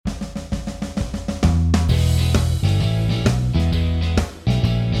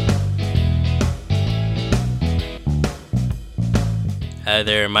Hi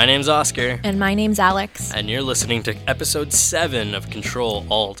there, my name's Oscar. And my name's Alex. And you're listening to episode 7 of Control,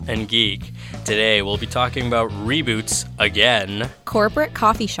 Alt, and Geek. Today we'll be talking about reboots again. Corporate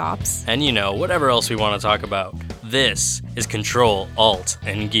coffee shops. And whatever else we want to talk about. This is Control, Alt,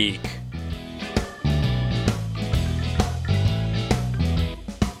 and Geek.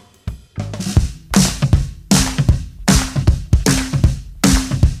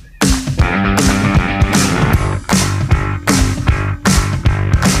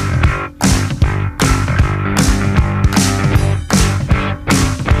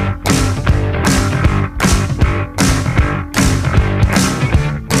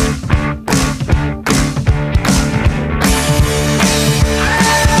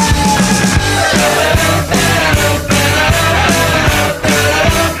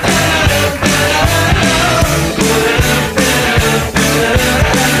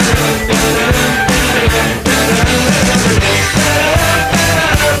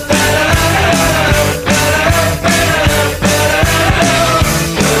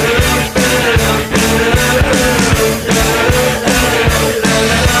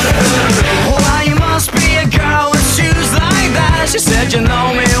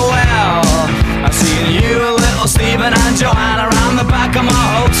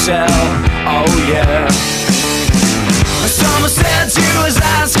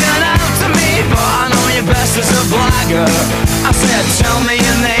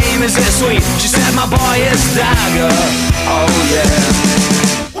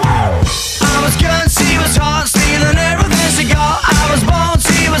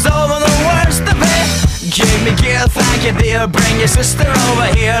 Bring your sister over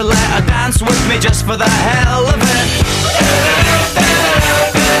here, let her dance with me just for the hell of it.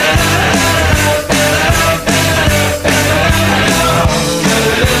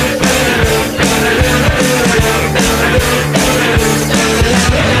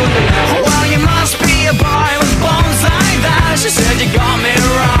 Well, you must be a boy with bones like that. She said you got me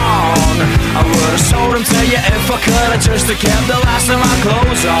wrong. I would've sold him to you if I could've just kept the last of my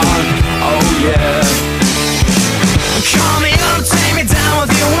clothes on. Oh yeah. Call me up, take me down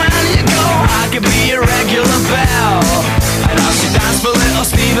with you when you go. I could be your regular belle. And I'll see dance for little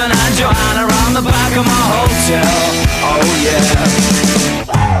Steven and Joanna around the back of my hotel. Oh yeah.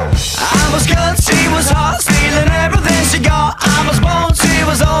 I was good, she was hot, stealing everything she got. I was bold, she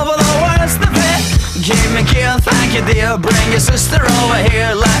was over the worst of it. Give me a kill, thank you dear. Bring your sister over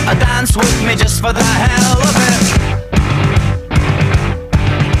here, let her dance with me just for the hell of it.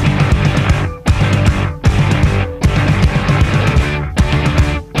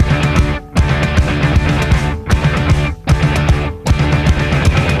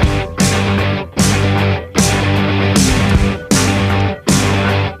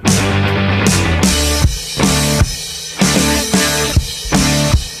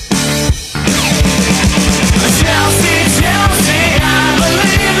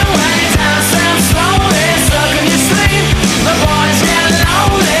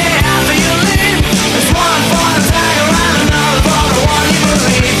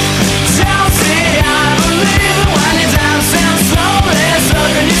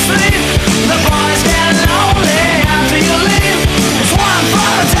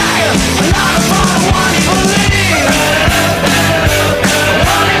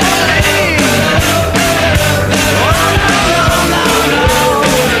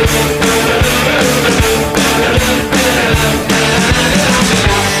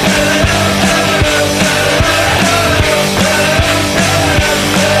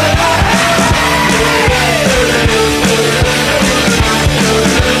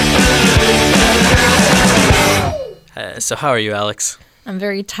 So how are you, Alex? I'm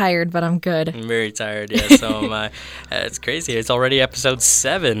very tired, but I'm good. I'm very tired, yeah, so am I. It's crazy. It's already episode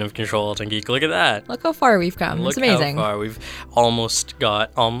 7 of Control, Alt, and Geek. Look at that. Look how far we've come. It's amazing. Look how far. We've almost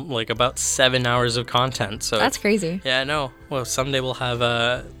got about 7 hours of content. So that's crazy. Yeah, I know. Well, someday we'll have,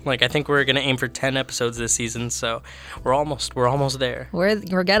 I think we're going to aim for 10 episodes this season, so we're almost there.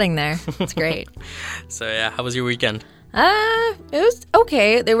 We're getting there. It's great. So, yeah, how was your weekend? It was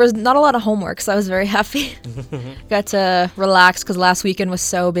okay. There was not a lot of homework, so I was very happy. Got to relax because last weekend was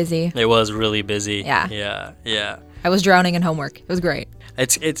so busy. It was really busy. Yeah. I was drowning in homework. It was great.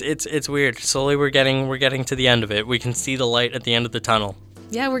 It's weird. Slowly we're getting to the end of it. We can see the light at the end of the tunnel.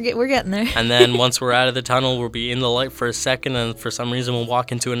 Yeah, we're getting there. And then once we're out of the tunnel, we'll be in the light for a second, and for some reason we'll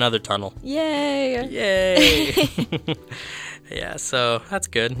walk into another tunnel. Yay! Yeah, so that's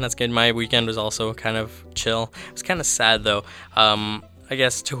good. My weekend was also kind of chill. It was kind of sad, though. I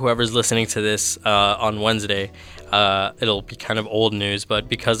guess to whoever's listening to this on Wednesday, it'll be kind of old news, but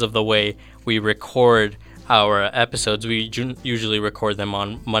because of the way we record our episodes. We usually record them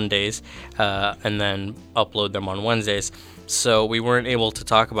on Mondays and then upload them on Wednesdays. So we weren't able to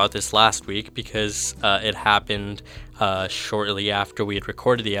talk about this last week because it happened shortly after we had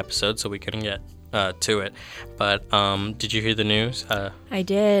recorded the episode, so we couldn't get to it. But did you hear the news? I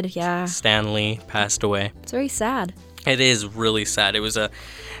did, yeah. Stan Lee passed away. It's very sad. It is really sad. It was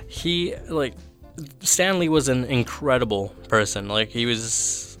Stan Lee was an incredible person. Like,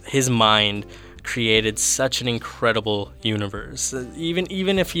 his mind created such an incredible universe.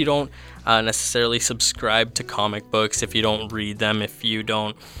 Even if you don't necessarily subscribe to comic books, if you don't read them, if you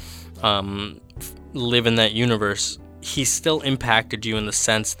don't live in that universe, he still impacted you in the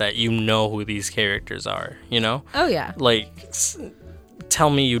sense that you know who these characters are, you know? Oh, yeah. Like,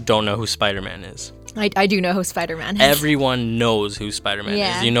 tell me you don't know who Spider-Man is. I do know who Spider-Man is. Everyone knows who Spider-Man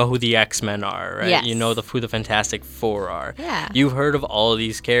Yeah. is. You know who the X-Men are, right? Yes. You know who the Fantastic Four are. Yeah. You've heard of all of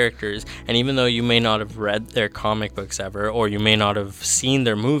these characters, and even though you may not have read their comic books ever, or you may not have seen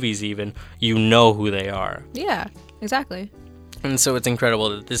their movies even, you know who they are. Yeah, exactly. And so it's incredible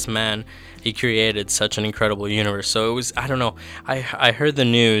that this man, he created such an incredible universe. So it was, I don't know, I heard the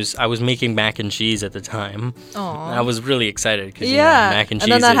news. I was making mac and cheese at the time. Aw. I was really excited because Yeah. mac and cheese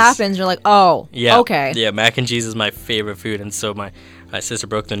then that is, happens, you're like, oh, yeah, okay. Yeah, mac and cheese is my favorite food. And so my sister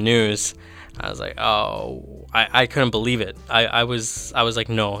broke the news. I was like, oh, I couldn't believe it. I was like,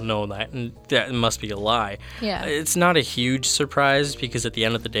 no, that must be a lie. Yeah. It's not a huge surprise because at the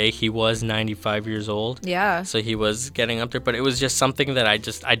end of the day, he was 95 years old. Yeah. So he was getting up there, but it was just something that I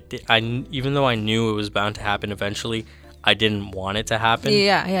even though I knew it was bound to happen eventually, I didn't want it to happen.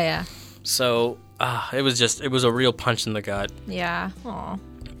 Yeah. So it was a real punch in the gut. Yeah. Aw.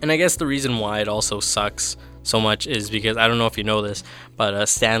 And I guess the reason why it also sucks so much is because, I don't know if you know this, but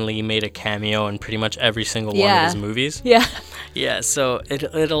Stan Lee made a cameo in pretty much every single one of his movies. Yeah. Yeah, so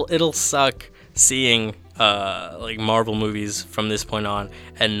it'll suck seeing like Marvel movies from this point on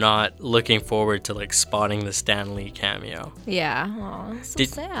and not looking forward to like spotting the Stan Lee cameo. Yeah. Aw, so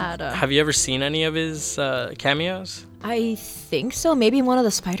sad. Have you ever seen any of his cameos? I think so. Maybe in one of the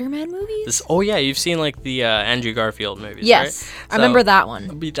Spider-Man movies? Oh yeah, you've seen like the Andrew Garfield movies, Yes. right? I remember that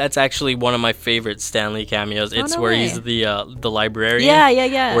one. That's actually one of my favorite Stan Lee cameos. It's no where way. he's the librarian.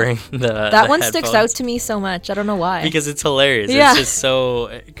 Yeah. Wearing That one sticks out headphones. to me so much. I don't know why. Because it's hilarious. Yeah. It's just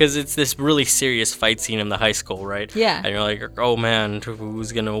so... Because it's this really serious fight scene in the high school, right? Yeah. And you're like, oh man,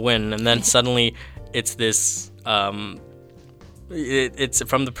 who's going to win? And then suddenly it's this... It's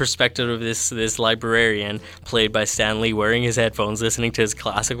from the perspective of this librarian played by Stan Lee wearing his headphones, listening to his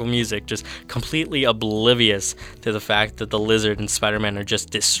classical music, just completely oblivious to the fact that the Lizard and Spider-Man are just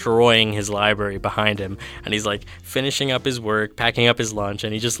destroying his library behind him. And he's like finishing up his work, packing up his lunch,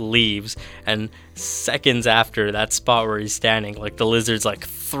 and he just leaves. And seconds after that spot where he's standing, like the Lizard's like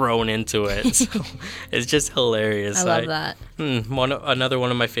thrown into it. So it's just hilarious. I love that. Another one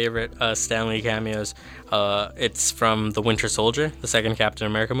of my favorite Stan Lee cameos. It's from The Winter Soldier, the second Captain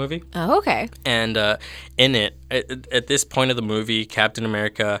America movie. Oh, okay. And in it, at this point of the movie, Captain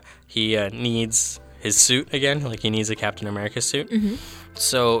America, he needs his suit again. Like, he needs a Captain America suit. Mm-hmm.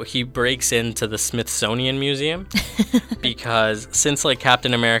 So he breaks into the Smithsonian Museum because since, like,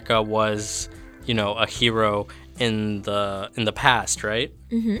 Captain America was, you know, a hero in the past, right?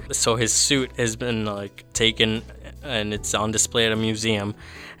 Mm-hmm. So his suit has been, like, taken and it's on display at a museum.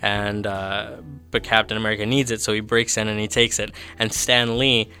 And but Captain America needs it, so he breaks in and he takes it. And Stan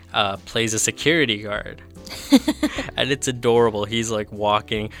Lee plays a security guard, and it's adorable. He's like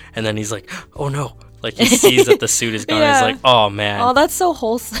walking, and then he's like, "Oh no!" Like he sees that the suit is gone. Yeah. He's like, "Oh man, Oh, that's so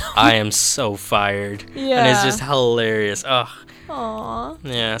wholesome. I am so fired." And it's Yeah. just hilarious. Oh, Aw.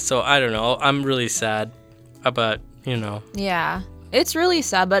 yeah. So I don't know. I'm really sad about Yeah. It's really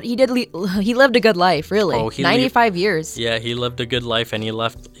sad, but he lived a good life, really. Oh, he 95 years. Yeah, he lived a good life, and he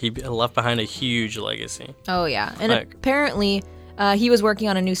left behind a huge legacy. Oh, yeah. And Like- apparently, he was working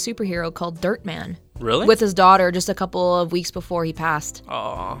on a new superhero called Dirtman Really? with his daughter just a couple of weeks before he passed.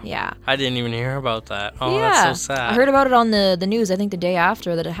 Oh, Yeah. I didn't even hear about that. Oh, Yeah. that's so sad. I heard about it on the news, I think the day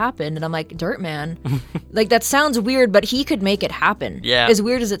after that it happened, and I'm like, Dirtman? Like, that sounds weird, but he could make it happen. Yeah. As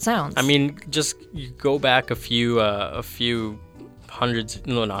weird as it sounds. I mean, just you go back a few hundreds,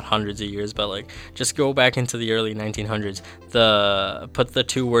 no, not hundreds of years, but like just go back into the early 1900s. Put the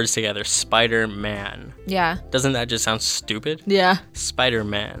two words together, Spider-Man. Yeah. Doesn't that just sound stupid? Yeah.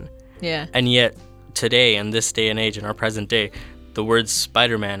 Spider-Man. Yeah. And yet today, in this day and age, in our present day, the words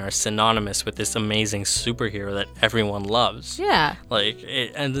Spider-Man are synonymous with this amazing superhero that everyone loves. Yeah. Like,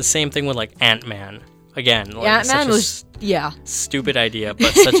 and the same thing with like Ant-Man. again, like, Yeah, Ant-Man such a was yeah. stupid idea,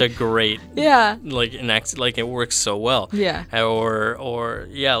 but such a great Yeah. like like it works so well. Yeah. Or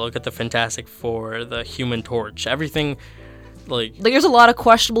yeah, look at the Fantastic Four, the Human Torch, everything. Like There's a lot of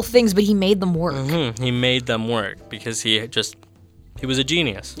questionable things, but he made them work. he made them work because he was a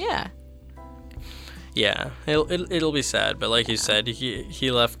genius. Yeah. Yeah, it'll be sad, but like you said,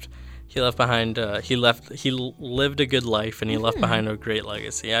 he left behind he lived a good life, and he left behind a great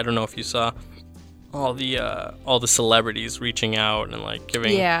legacy. I don't know if you saw all the celebrities reaching out and like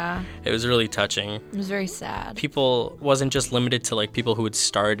giving. Yeah. It was really touching. It was very sad. People wasn't just limited to like people who had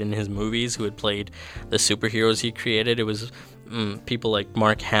starred in his movies, who had played the superheroes he created. It was people like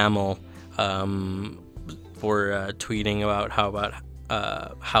Mark Hamill were tweeting about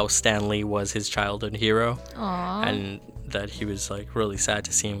how Stan Lee was his childhood hero. Aww. And that he was like really sad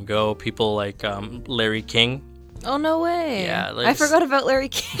to see him go. People like Larry King. Oh, no way. Yeah, I forgot about Larry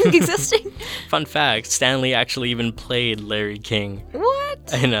King existing. Fun fact, Stan Lee actually even played Larry King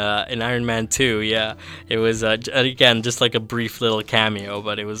What? in Iron Man 2. Yeah, it was again just like a brief little cameo,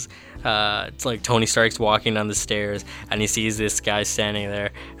 but it was it's like Tony Stark's walking down the stairs and he sees this guy standing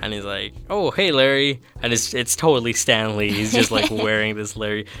there and he's like, "Oh, hey Larry," and it's totally Stan Lee. He's just like wearing this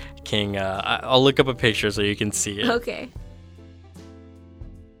Larry King. I'll look up a picture so you can see it. Okay.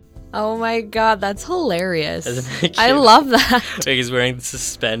 Oh my god, that's hilarious. Isn't it cute? I love that. Like he's wearing the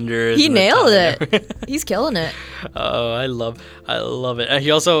suspenders. He and the nailed tie. it. He's killing it. Oh, I love it.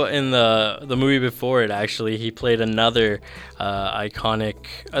 He also in the movie before it actually he played another iconic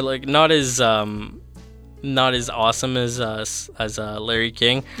like not as awesome as Larry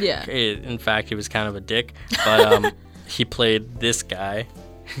King. Yeah. In fact, he was kind of a dick, but he played this guy.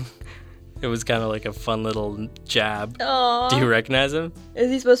 It was kind of like a fun little jab. Aww. Do you recognize him?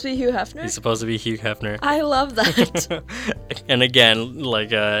 Is he supposed to be Hugh Hefner? He's supposed to be Hugh Hefner. I love that. And again,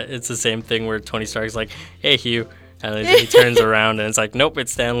 like it's the same thing where Tony Stark's like, "Hey Hugh," and then he turns around and it's like, "Nope,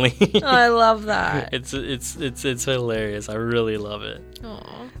 it's Stan Lee." I love that. It's hilarious. I really love it.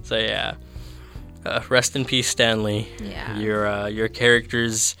 Aw. So yeah, rest in peace, Stan Lee. Yeah. Your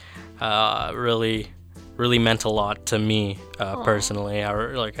characters really meant a lot to me personally.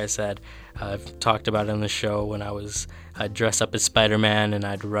 Like I said, I've talked about it on the show when I'd dress up as Spider-Man and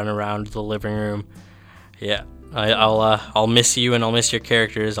I'd run around the living room. Yeah, I'll miss you and I'll miss your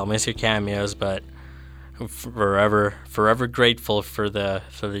characters. I'll miss your cameos, but forever grateful for the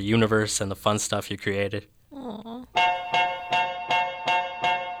universe and the fun stuff you created. Aw.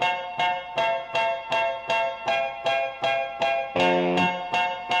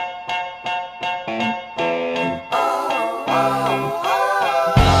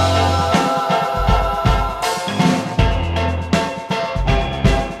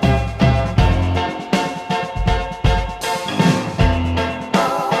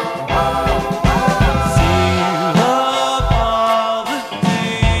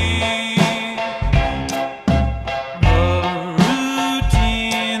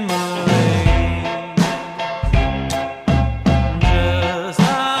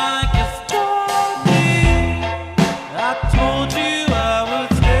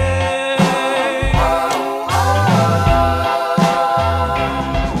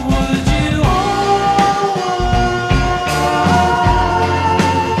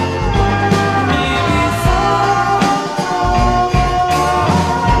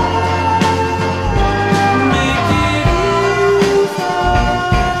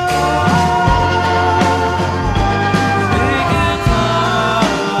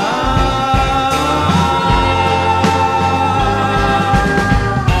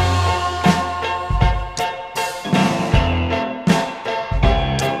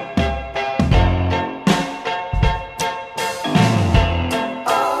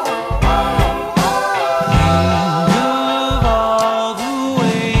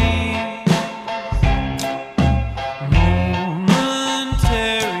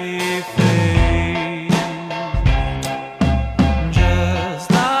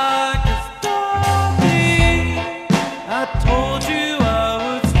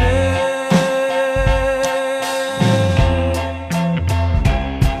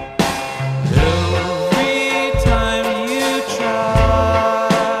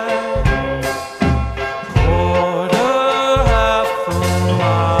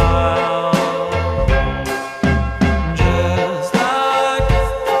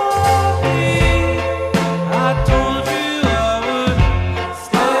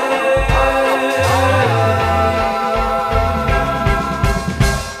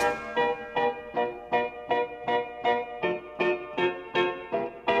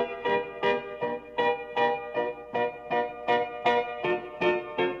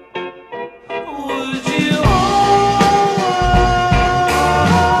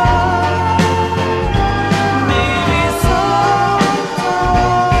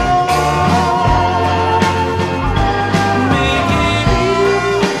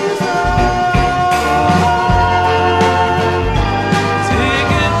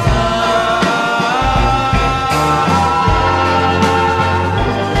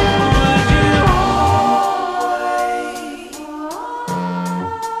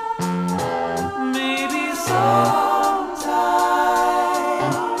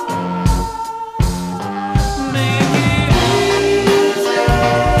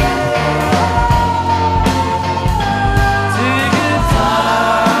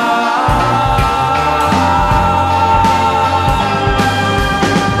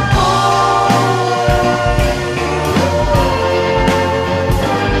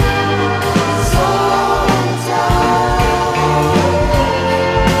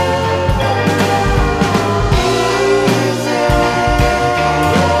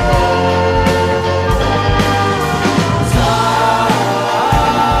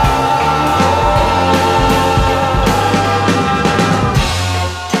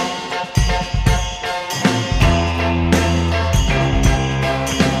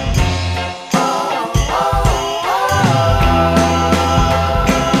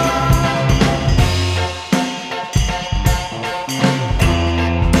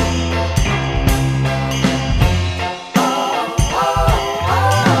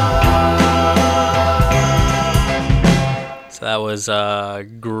 was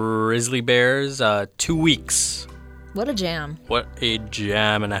Grizzly Bears, 2 weeks. What a jam. What a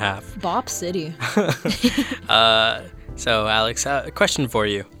jam and a half. Bop City. So, Alex, a question for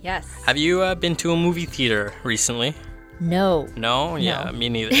you. Yes. Have you been to a movie theater recently? No. No? Yeah, No. me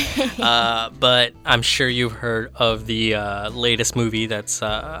neither. But I'm sure you've heard of the latest movie that's...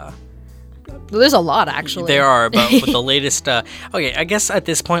 Well, there's a lot, actually. There are, but with the latest... okay, I guess at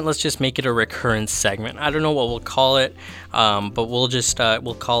this point, let's just make it a recurrent segment. I don't know what we'll call it, but we'll just...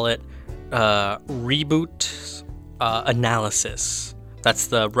 we'll call it Reboot Analysis. That's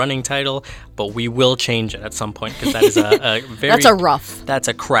the running title, but we will change it at some point because that is a very... That's a rough. That's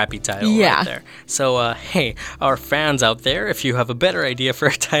a crappy title Yeah. right there. So, hey, our fans out there, if you have a better idea for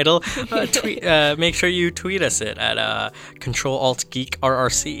a title, make sure you tweet us it at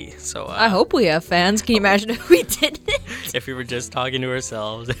Control-Alt-Geek-RRC. So, I hope we have fans. Can you imagine if we didn't? if we were just talking to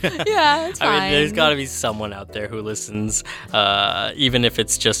ourselves. Yeah, it's fine. I mean, there's got to be someone out there who listens, even if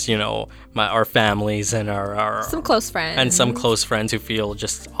it's just, our families and our Some close friends. and some close friends who feel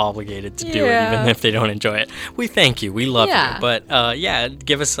just obligated to do it, Yeah. even if they don't enjoy it. We thank you. We love Yeah. you. But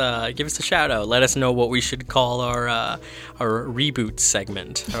give us a shout out. Let us know what we should call our reboot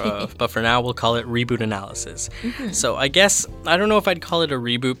segment. But for now, we'll call it Reboot Analysis. Mm-hmm. So I guess I don't know if I'd call it a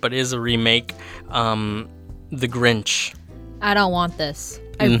reboot, but it is a remake. The Grinch. I don't want this.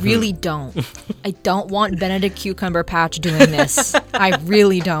 I really don't. I don't want Benedict Cucumber Patch doing this. I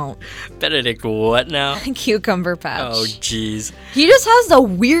really don't. Benedict, what now? Cucumber Patch. Oh, jeez. He just has the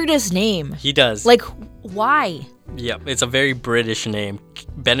weirdest name. He does. Like, why? Yep, it's a very British name.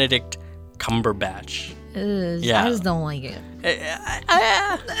 Benedict Cumberbatch. Yeah. I just don't like it.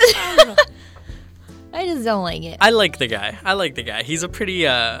 I I just don't like it. like the guy. He's a pretty,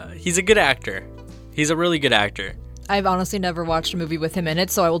 he's a good actor. He's a really good actor. I've honestly never watched a movie with him in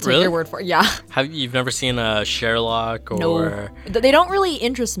it, so I will take Really? your word for it. Yeah. You've never seen Sherlock or... No. They don't really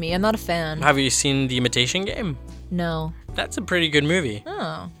interest me. I'm not a fan. Have you seen The Imitation Game? No. That's a pretty good movie.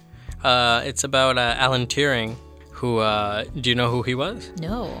 Oh. It's about Alan Turing, who, do you know who he was?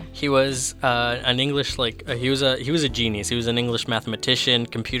 No. He was an English, he was a genius. He was an English mathematician,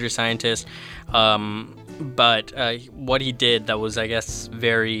 computer scientist. But what he did that was, I guess,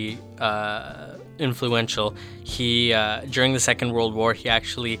 very influential. He during the Second World War, he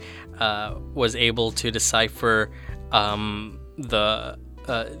actually was able to decipher the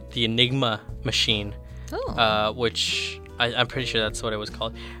Enigma machine, which I'm pretty sure that's what it was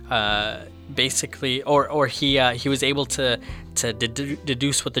called. Basically, or he was able to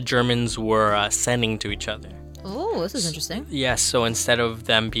deduce what the Germans were sending to each other. Oh, this is interesting. Yes, so instead of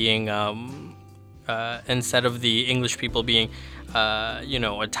them being, instead of the English people being,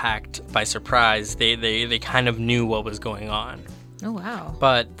 attacked by surprise, they kind of knew what was going on. Oh, wow.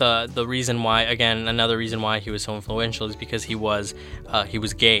 But the reason why, again, another reason why he was so influential is because he was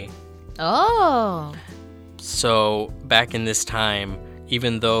gay. Oh. So back in this time,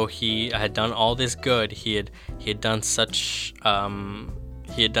 even though he had done all this good, he had done such an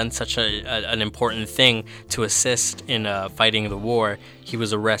important thing to assist in fighting the war. He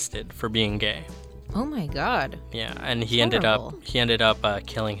was arrested for being gay. Oh my God. Yeah, and he Horrible. ended up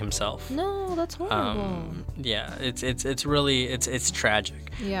killing himself. No, that's horrible. Yeah, it's really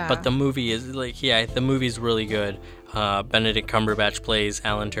tragic. Yeah. But the movie is the movie's really good. Benedict Cumberbatch plays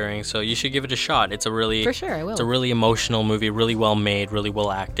Alan Turing, so you should give it a shot. It's a really For sure, I will. It's a really emotional movie, really well made, really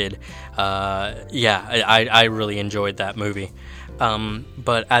well acted. I really enjoyed that movie.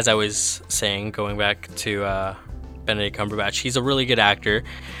 But as I was saying, going back to Benedict Cumberbatch, he's a really good actor.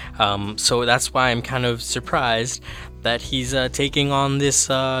 So that's why I'm kind of surprised that he's taking on this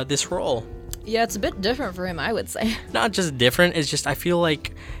role. Yeah, it's a bit different for him, I would say. Not just different, it's just I feel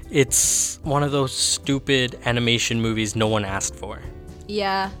like it's one of those stupid animation movies no one asked for.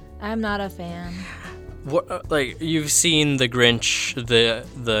 Yeah, I'm not a fan. What, you've seen the Grinch,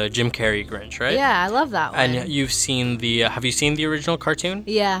 the Jim Carrey Grinch, right? Yeah, I love that one. And you've seen have you seen the original cartoon?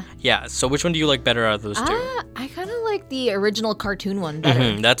 Yeah. Yeah, so which one do you like better out of those two? I kind of like the original cartoon one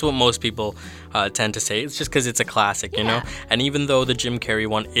better. That's what most people tend to say. It's just because it's a classic, you know? And even though the Jim Carrey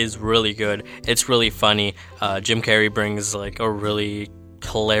one is really good, it's really funny. Jim Carrey brings a really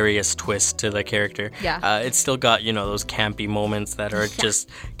hilarious twist to the character. Yeah. It's still got, those campy moments that are just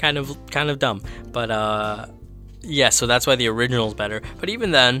kind of dumb. But Yeah, so that's why the original's better. But even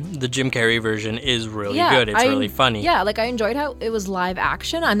then, the Jim Carrey version is really good. It's really funny. Yeah, like I enjoyed how it was live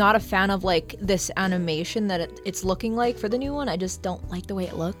action. I'm not a fan of like this animation that it's looking like for the new one. I just don't like the way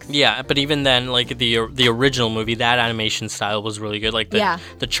it looks. Yeah, but even then, like the original movie, that animation style was really good. Like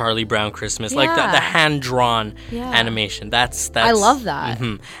the Charlie Brown Christmas, like the hand drawn animation. That's I love that.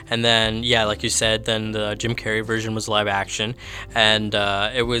 And then like you said, then the Jim Carrey version was live action, and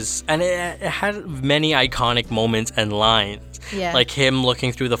it had many iconic moments and lines. Yeah. Like him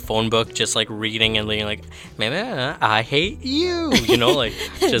looking through the phone book, just like reading and being like, "Man, I hate you," you know, like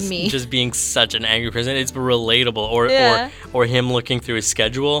just being such an angry person. It's relatable. Or him looking through his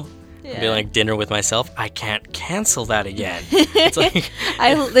schedule. Yeah. Be like, dinner with myself, I can't cancel that again. It's like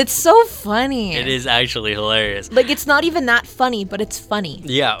it's so funny. It is actually hilarious. Like, it's not even that funny, but it's funny.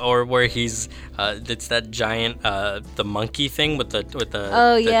 Yeah, or where he's it's that giant the monkey thing with the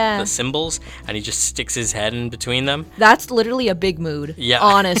the symbols, and he just sticks his head in between them. That's literally a big mood. Yeah,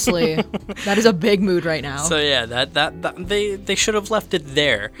 honestly, that is a big mood right now. So yeah, that they should have left it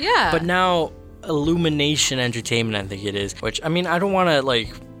there. Yeah, but now Illumination Entertainment, I think it is. Which, I mean, I don't want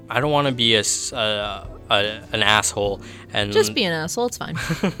to be an asshole and just be an asshole. It's fine.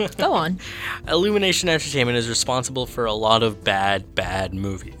 Go on. Illumination Entertainment is responsible for a lot of bad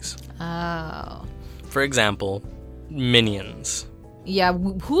movies. Oh. For example, Minions. Yeah,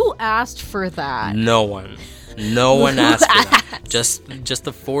 who asked for that? No one. No one asked for that. Just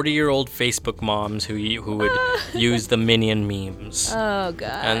the 40-year-old Facebook moms who would use the Minion memes. Oh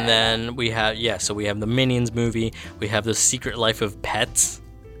god. And then we have the Minions movie. We have The Secret Life of Pets.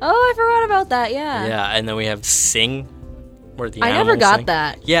 Oh, I forgot about that. Yeah. Yeah, and then we have Sing, where the I never got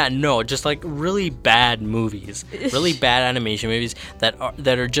that. Yeah, no, just like really bad movies, really bad animation movies that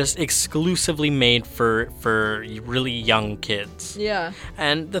are just exclusively made for really young kids. Yeah.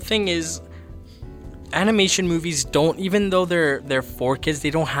 And the thing is, animation movies don't, even though they're for kids, they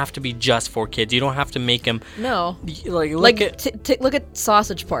don't have to be just for kids. You don't have to make them. No. Like look at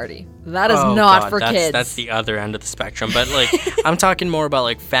Sausage Party. That is not for kids. That's the other end of the spectrum. But like, I'm talking more about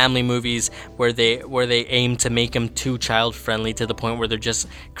like family movies where they aim to make them too child friendly to the point where they're just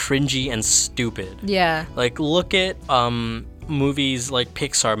cringy and stupid. Yeah. Like, look at movies like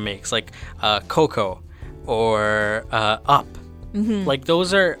Pixar makes, like Coco or Up. Mm-hmm. Like,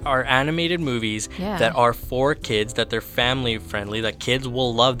 those are animated movies that are for kids, that they're family friendly, that kids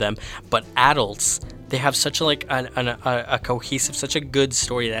will love them, but adults, they have such a cohesive, such a good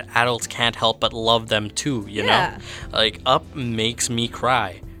story that adults can't help but love them too, you know? Like, Up makes me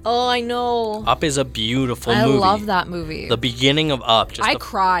cry. Oh, I know. Up is a beautiful movie. I love that movie. The beginning of Up. I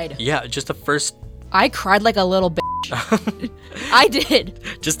cried. Yeah, just the first... I cried like a little bitch. I did.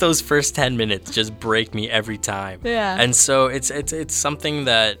 Just those first 10 minutes just break me every time. Yeah. And so it's something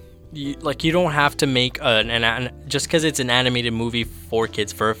that you don't have to make just because it's an animated movie for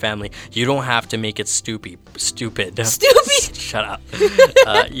kids, for a family, you don't have to make it stupid. Stupid. Shut up.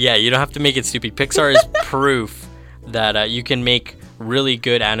 Yeah, you don't have to make it stupid. Pixar is proof that you can make really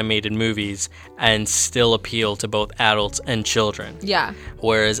good animated movies and still appeal to both adults and children. Yeah.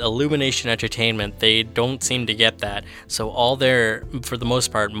 Whereas Illumination Entertainment, they don't seem to get that. So for the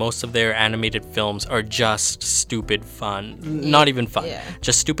most part, most of their animated films are just stupid fun. Not even fun. Yeah.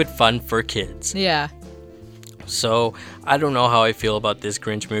 Just stupid fun for kids. Yeah. So I don't know how I feel about this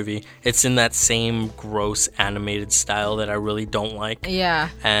Grinch movie. It's in that same gross animated style that I really don't like. Yeah.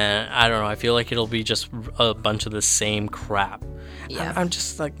 And I don't know. I feel like it'll be just a bunch of the same crap. Yeah. I'm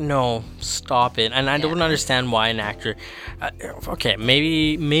just like, no, stop it. And I don't understand why an actor... okay,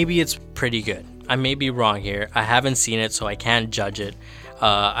 maybe it's pretty good. I may be wrong here. I haven't seen it, so I can't judge it.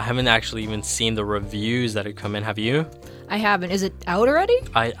 I haven't actually even seen the reviews that have come in. Have you? I haven't. Is it out already?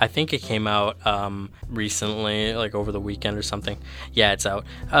 I think it came out recently, like over the weekend or something. Yeah, it's out.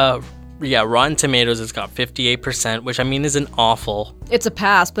 Yeah, Rotten Tomatoes, it's got 58%, which I mean isn't awful. It's a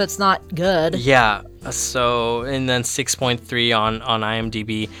pass, but it's not good. Yeah, so, and then 6.3 on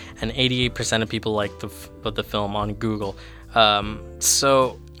IMDb, and 88% of people like the film on Google.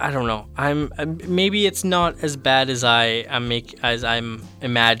 So I don't know. Maybe it's not as bad as I'm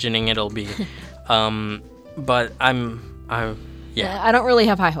imagining it'll be. But yeah. I don't really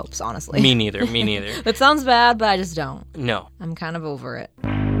have high hopes, honestly. Me neither. It sounds bad, but I just don't. No. I'm kind of over it.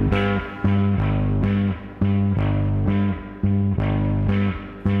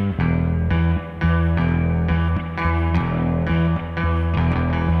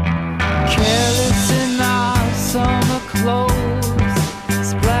 Careless in our summer clothes,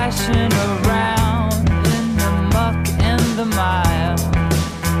 splashing around in the muck and the mire.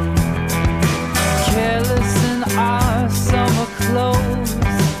 Careless in our summer clothes,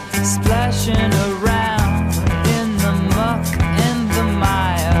 splashing around in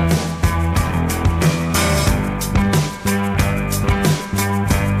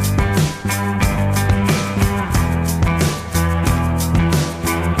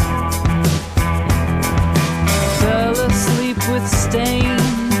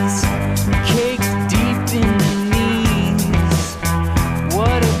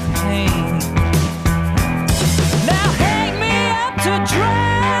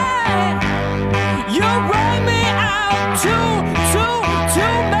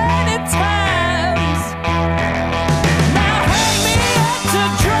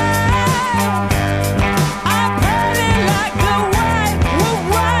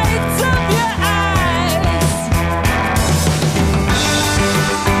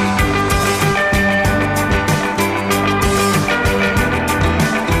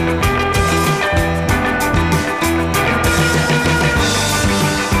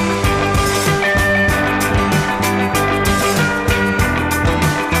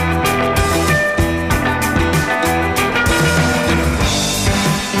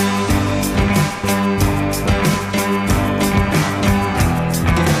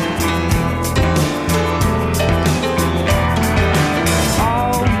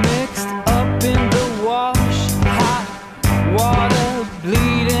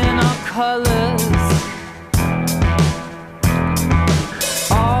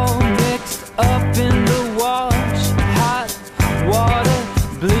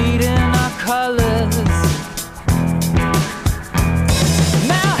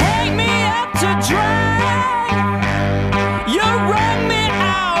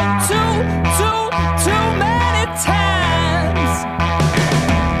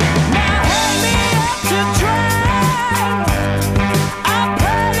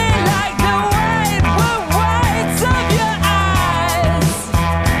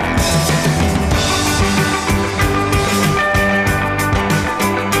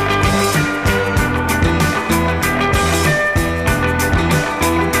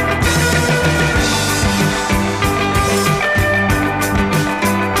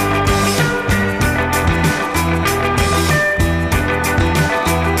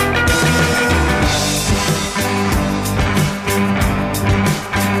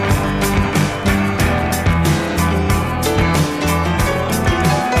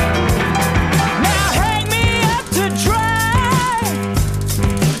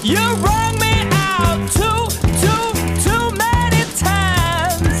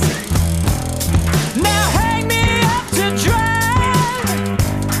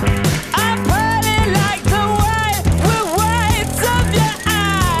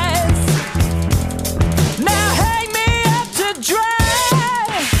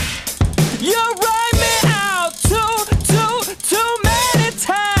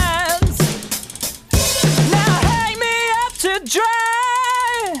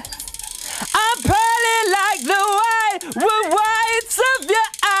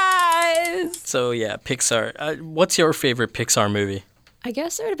So yeah, Pixar. What's your favorite Pixar movie? I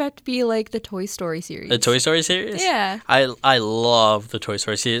guess it would have to be like the Toy Story series. The Toy Story series? Yeah. I love the Toy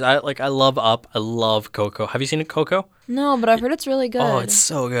Story series. I love Up. I love Coco. Have you seen Coco? No, but I've heard it's really good. Oh, it's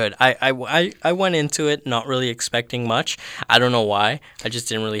so good. I went into it not really expecting much. I don't know why. I just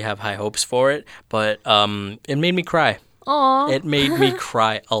didn't really have high hopes for it. But it made me cry. Aw. It made me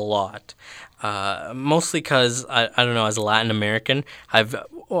cry a lot. Mostly because, I don't know, as a Latin American,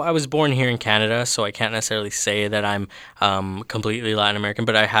 I was born here in Canada, so I can't necessarily say that I'm completely Latin American,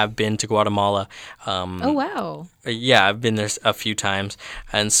 but I have been to Guatemala. Oh, wow. Yeah, I've been there a few times,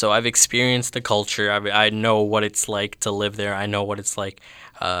 and so I've experienced the culture. I know what it's like to live there. I know what it's like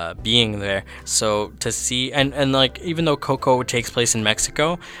being there. So to see, and like, even though Coco takes place in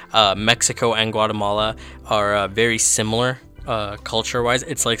Mexico, Mexico and Guatemala are very similar culture-wise.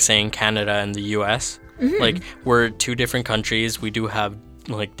 It's like saying Canada and the U.S. Like, we're two different countries. We do have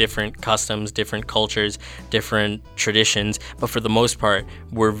like different customs, different cultures, different traditions, but for the most part,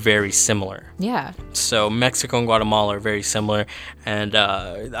 we're very similar. Yeah. So Mexico and Guatemala are very similar, and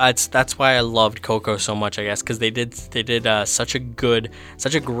that's why I loved Coco so much, I guess, because they did such a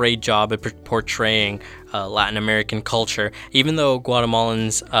great job at portraying Latin American culture. Even though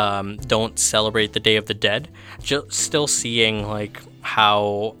Guatemalans don't celebrate the Day of the Dead, still seeing like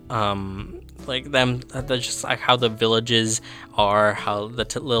how just like how the villages are, how the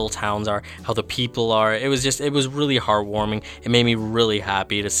little towns are, how the people are. It was really heartwarming. It made me really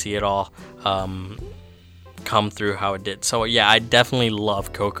happy to see it all come through how it did. So yeah, I definitely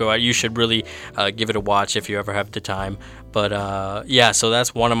love Coco. You should really give it a watch if you ever have the time. But yeah, so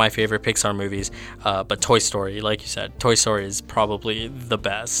that's one of my favorite Pixar movies. But Toy Story, like you said, Toy Story is probably the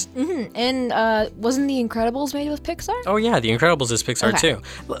best. Mm-hmm. And wasn't The Incredibles made with Pixar? Oh yeah, The Incredibles is Pixar too.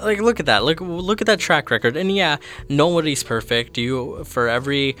 Like, look at that. Look at that track record. And yeah, nobody's perfect. For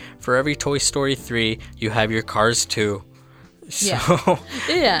every Toy Story 3, you have your Cars 2. So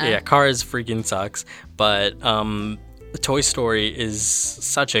yeah, Cars freaking sucks. But Toy Story is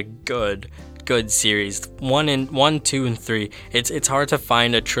such a good series. 1, 2, and 3. It's hard to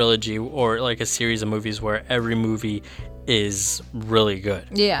find a trilogy or like a series of movies where every movie is really good.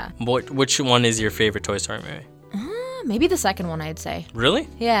 Yeah. Which one is your favorite Toy Story movie? Maybe the second one, I'd say. Really?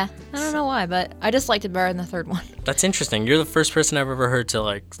 Yeah. I don't know why, but I just liked it better than the third one. That's interesting. You're the first person I've ever heard to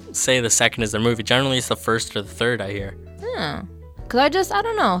like say the second is their movie. Generally, it's the first or the third I hear. Because I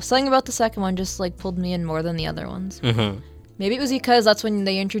don't know. Something about the second one just like pulled me in more than the other ones. Mm-hmm. Maybe it was because that's when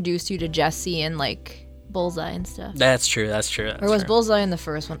they introduced you to Jessie and like Bullseye and stuff. That's true. Or was Bullseye in the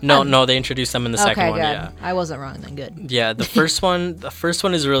first one? No, they introduced them in the second one. Good. Yeah, I wasn't wrong then. Good. Yeah, the first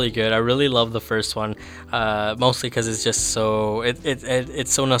one is really good. I really love the first one, mostly because it's just so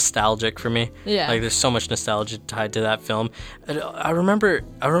it's so nostalgic for me. Yeah, like there's so much nostalgia tied to that film. I remember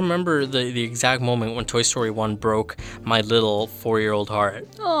the exact moment when Toy Story 1 broke my little 4-year-old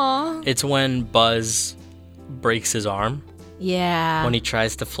heart. Aww. It's when Buzz breaks his arm. Yeah. When he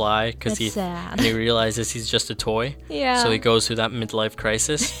tries to fly because he realizes he's just a toy. Yeah. So he goes through that midlife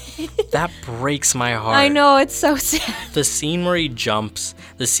crisis. That breaks my heart. I know, it's so sad. The scene where he jumps,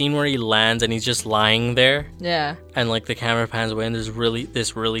 the scene where he lands and he's just lying there. Yeah. And like the camera pans away and there's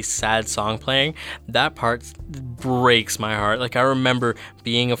this really sad song playing. That part breaks my heart. Like I remember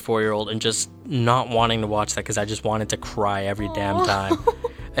being a 4-year-old and just not wanting to watch that because I just wanted to cry every damn time.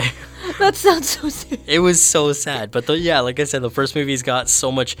 That sounds so sad. It was so sad, but like I said, the first movie's got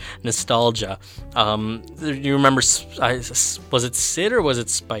so much nostalgia. You remember? Was it Sid or was it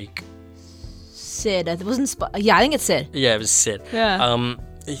Spike? Sid. It wasn't Spike. Yeah, I think it's Sid. Yeah, it was Sid. Yeah.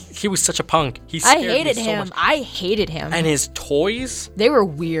 He was such a punk. I hated him. I hated him. And his toys. They were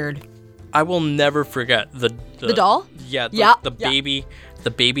weird. I will never forget the doll. Yeah. The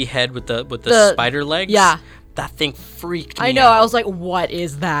baby head with the spider legs. Yeah. That thing freaked me I know. out. I was like, "What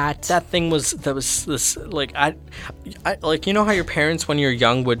is that?" That thing was this like I like, you know how your parents when you're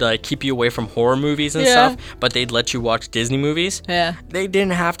young would like keep you away from horror movies and stuff, but they'd let you watch Disney movies. Yeah. They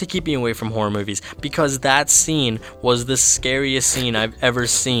didn't have to keep me away from horror movies because that scene was the scariest scene I've ever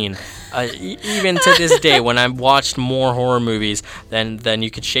seen. Even to this day, when I've watched more horror movies than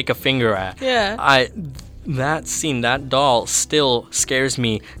you could shake a finger at. Yeah. That scene, that doll, still scares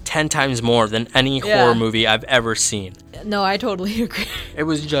me 10 times more than any horror movie I've ever seen. No, I totally agree. It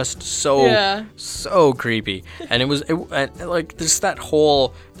was just so creepy, and it was like just that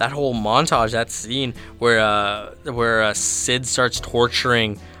whole montage, that scene where Sid starts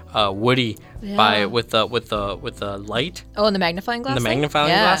torturing Woody with the light. Oh, and the magnifying glass. The magnifying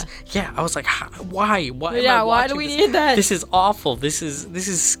glass. Yeah, I was like, why? Yeah, why do we need that? This is awful. This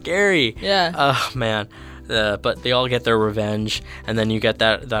is scary. Yeah. Oh man. but they all get their revenge, and then you get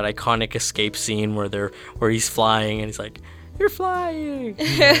that iconic escape scene where he's flying and he's like, "You're flying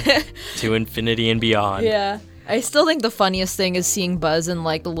to infinity and beyond." Yeah. I still think the funniest thing is seeing Buzz in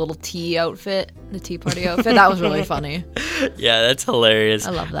like the little tea outfit, the Tea Party outfit. That was really funny. Yeah, that's hilarious.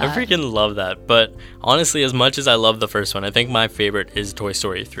 I love that. I freaking love that. But honestly, as much as I love the first one, I think my favorite is Toy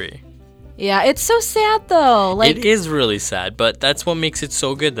Story 3. Yeah, it's so sad though. Like, it is really sad, but that's what makes it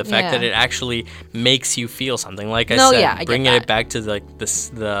so good. The fact Yeah. that it actually makes you feel something. Like I No, said, yeah, I get bringing that. it back to like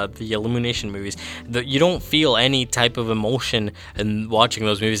the Illumination movies, you don't feel any type of emotion in watching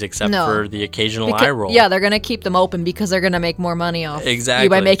those movies except No. for the occasional Becau- eye roll. Yeah, they're gonna keep them open because they're gonna make more money off you Exactly.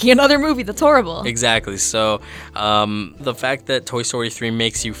 by making another movie that's horrible. Exactly. So, the fact that Toy Story 3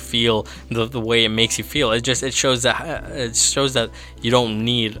 makes you feel the way it makes you feel, it shows that you don't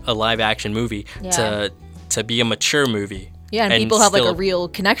need a live action movie to be a mature movie. Yeah, and people have like a still- real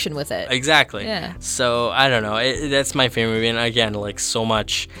connection with it. Exactly. Yeah. So I don't know. That's my favorite movie, and again, like so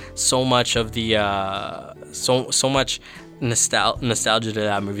much of the so much nostalgia to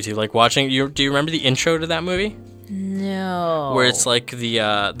that movie too. Like watching. Do you remember the intro to that movie? No. Where it's like the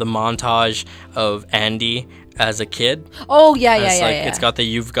montage of Andy as a kid. Oh yeah, yeah, It's yeah, like yeah. it's got the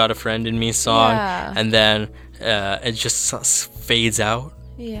 "You've Got a Friend in Me" song, Yeah. and then it just fades out,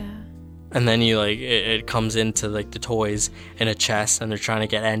 Yeah. and then it comes into like the toys in a chest, and they're trying to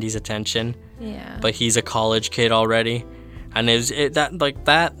get Andy's attention, Yeah. but he's a college kid already, and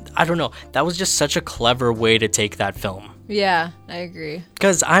that I don't know, that was just such a clever way to take that film, Yeah, I agree.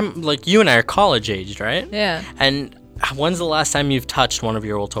 because I'm like, you and I are college aged, right? Yeah. And when's the last time you've touched one of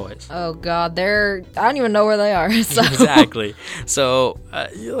your old toys? Oh God, I don't even know where they are. So. Exactly. So,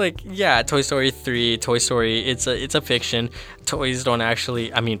 Toy Story 3, Toy Story, it's a fiction. Toys don't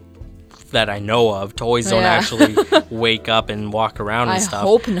actually, I mean, that I know of, toys don't Yeah. actually wake up and walk around and I stuff.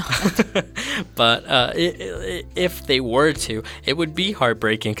 hope not. But if they were to, it would be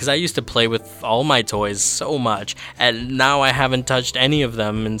heartbreaking, because I used to play with all my toys so much, and now I haven't touched any of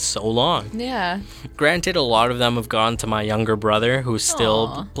them in so long. Yeah. Granted, a lot of them have gone to my younger brother, who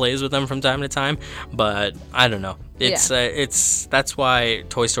still Aw. plays with them from time to time, but I don't know. That's why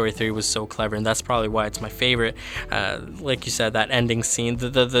Toy Story 3 was so clever, and that's probably why it's my favorite. Like you said, that ending scene,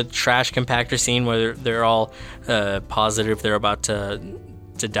 the trash compactor scene where they're all positive they're about to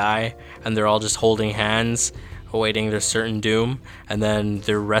die, and they're all just holding hands, awaiting their certain doom, and then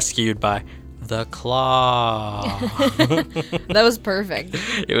they're rescued by the Claw. That was perfect.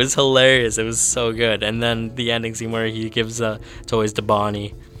 It was hilarious. It was so good. And then the ending scene where he gives the toys to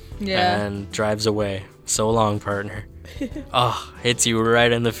Bonnie Yeah. and drives away. So long, partner. Oh, hits you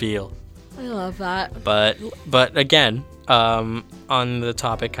right in the feel. I love that. But again, on the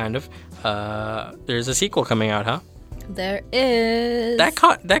topic, kind of, there's a sequel coming out, huh? There is. That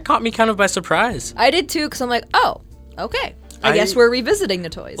caught me kind of by surprise. I did too, because I'm like, oh, okay. I guess we're revisiting the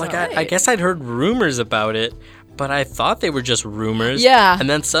toys. Like, All right. I guess I'd heard rumors about it, but I thought they were just rumors. Yeah. And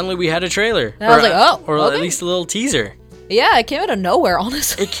then suddenly we had a trailer. And I was like, oh, or okay. at least a little teaser. Yeah, it came out of nowhere,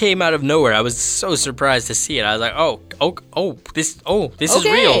 honestly. It came out of nowhere. I was so surprised to see it. I was like, this is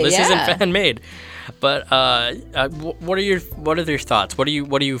Okay, real. This yeah. isn't fan made. But what are your thoughts? What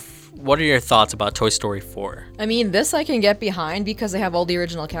are your thoughts about Toy Story 4? I mean, this I can get behind because they have all the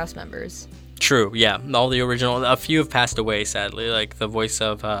original cast members. True, yeah, all the original. A few have passed away, sadly, like the voice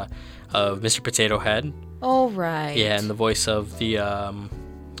of Mr. Potato Head. Oh, right. Yeah, and the voice of the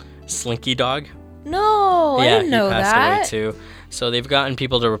Slinky Dog. No, I didn't know he passed that. away too. So they've gotten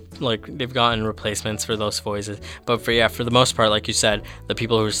people to they've gotten replacements for those voices. But for the most part, like you said, the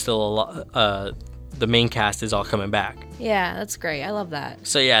people who are still the main cast is all coming back. Yeah, that's great. I love that.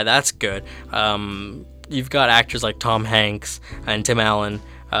 So yeah, that's good. You've got actors like Tom Hanks and Tim Allen,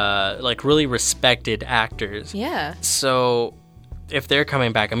 like really respected actors. Yeah. So if they're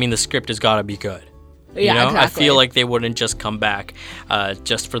coming back, I mean, the script has got to be good. Yeah, You know, I exactly. feel like they wouldn't just come back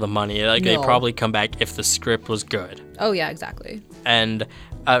just for the money. Like they'd No. probably come back if the script was good. Oh, yeah, exactly. And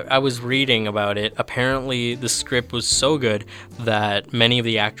I was reading about it. Apparently, the script was so good that many of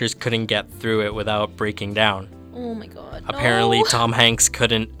the actors couldn't get through it without breaking down. Oh, my God. Apparently, no. Tom Hanks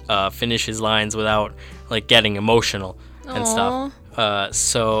couldn't finish his lines without like getting emotional and stuff.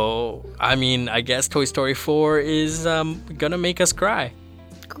 So, I mean, I guess Toy Story 4 is gonna make us cry.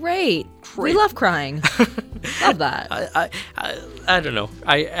 Great. We love crying. Love that. I don't know.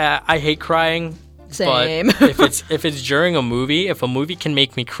 I hate crying. Same. But if it's during a movie, if a movie can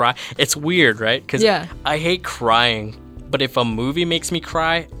make me cry, it's weird, right? Because Yeah. I hate crying, but if a movie makes me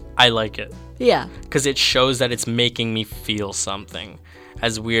cry, I like it Yeah. because it shows that it's making me feel something.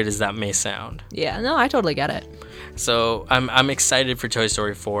 as weird as that may sound. Yeah, no, I totally get it. So I'm excited for Toy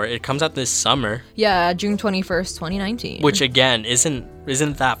Story 4. It comes out this summer, Yeah, June 21st, 2019. which again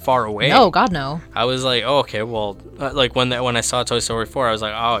isn't that far away. No, God, no. I was like, oh, okay, well, like when I saw Toy Story 4, I was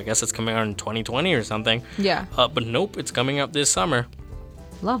like, oh, I guess it's coming out in 2020 or something. Yeah, But nope, it's coming up this summer.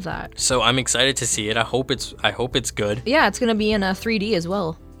 love that. So I'm excited to see it. I hope it's good. Yeah, it's gonna be in a 3D as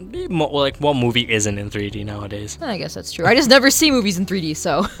well. Like, what movie isn't in 3D nowadays? I guess that's true. I just never see movies in 3D,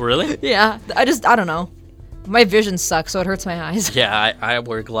 so Really? yeah, I don't know. My vision sucks, so it hurts my eyes. Yeah, I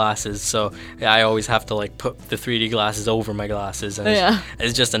wear glasses, so I always have to like put the 3D glasses over my glasses, and Yeah.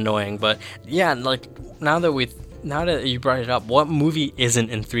 it's just annoying. But yeah, like now that you brought it up, what movie isn't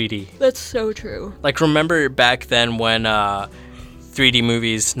in 3D? That's so true. Like, remember back then when 3D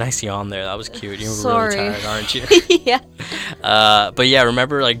movies? Nice yawn there. That was cute. You were Sorry. really tired, aren't you? Yeah. But yeah,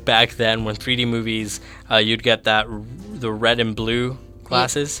 remember like back then when 3D movies, you'd get the red and blue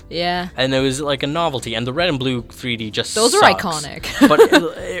glasses. Yeah. And it was like a novelty, and the red and blue 3D just Those are sucks. iconic. But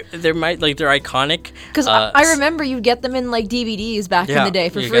they're iconic Because I remember you'd get them in like DVDs back in the day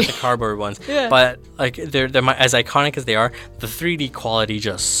for you free. get the cardboard ones. Yeah. But like they're as iconic as they are, the 3D quality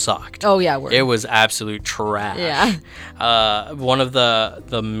just sucked. Oh yeah, word. It was absolute trash. Yeah. One of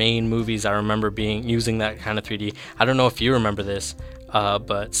the main movies I remember using that kind of 3D. I don't know if you remember this,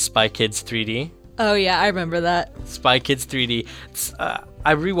 but Spy Kids 3D. Oh yeah, I remember that. Spy Kids 3D.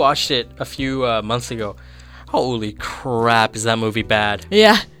 I rewatched it a few months ago. Holy crap, is that movie bad?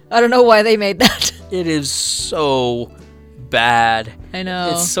 Yeah. I don't know why they made that. It is so bad. I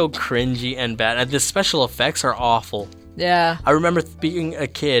know. It's so cringy and bad. And the special effects are awful. Yeah. I remember being a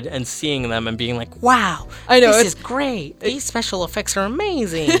kid and seeing them and being like, wow, I know, this it's- is great. These special effects are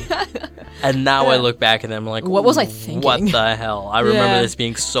amazing. And now I look back at them like, What was I thinking? What the hell? I remember Yeah. this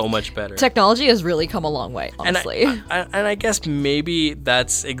being so much better. Technology has really come a long way, And honestly. I guess maybe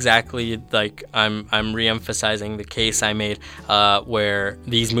that's exactly like I'm re-emphasizing the case I made where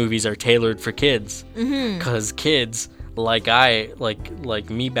these movies are tailored for kids, because kids like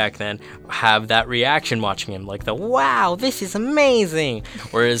me back then have that reaction watching him, like the wow, this is amazing.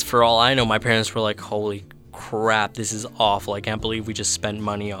 Whereas for all I know, my parents were like, holy crap, this is awful. I can't believe we just spent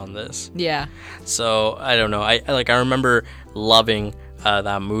money on this. Yeah. So I don't know. I remember loving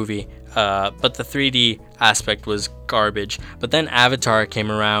that movie, but the 3D aspect was garbage. But then Avatar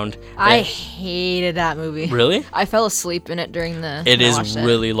came around. I and- hated that movie. Really? I fell asleep in it during the. It when I is watched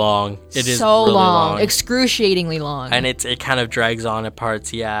really long. It is so really long, excruciatingly long. and it kind of drags on at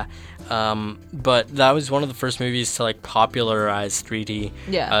parts. Yeah. But that was one of the first movies to like popularize 3D.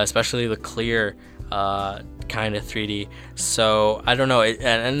 Yeah. Especially the clear kind of 3D. So I don't know.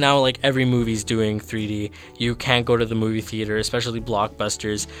 And now like every movie's doing 3D. You can't go to the movie theater, especially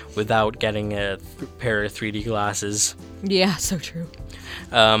blockbusters, without getting a pair of 3D glasses. Yeah, so true.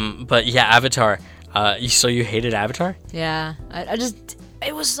 But yeah, Avatar. So you hated Avatar? Yeah, I just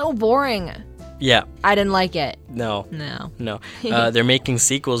it was so boring. Yeah. I didn't like it. No. No. They're making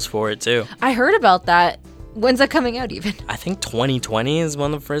sequels for it too. I heard about that. When's that coming out even? I think 2020 is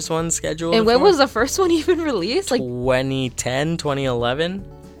one of the first ones scheduled. And when for. was the first one even released? Like 2010, 2011,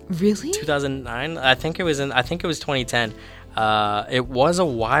 really? 2009. I think it was 2010. It was a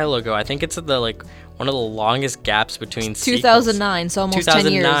while ago. I think it's one of the longest gaps between 2009, so almost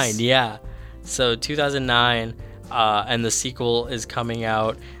 2009, 10 years. yeah. So 2009, and the sequel is coming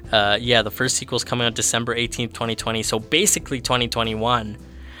out. The first sequel is coming out December 18th, 2020. So basically 2021.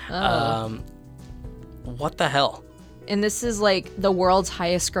 What the hell? And this is like the world's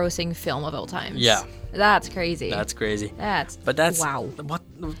highest grossing film of all time. Yeah. That's crazy. That's crazy. But that's wow. What,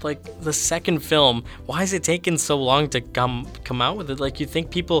 like the second film? Why is it taking so long to come out with it? Like, you think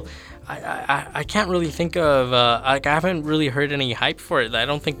people? I can't really think of. I haven't really heard any hype for it. I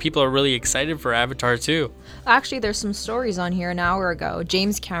don't think people are really excited for Avatar 2. Actually, there's some stories on here an hour ago.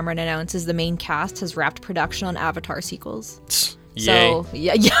 James Cameron announces the main cast has wrapped production on Avatar sequels. Yay! So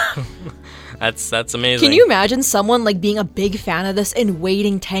yeah. That's amazing. Can you imagine someone like being a big fan of this and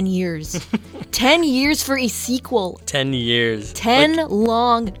waiting 10 years? 10 years for a sequel. 10 years. 10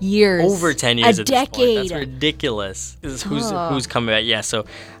 long years. Over 10 years A at this point. decade. That's ridiculous. Who's coming back? Yeah, so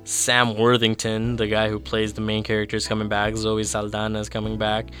Sam Worthington, the guy who plays the main character, is coming back. Zoe Saldana is coming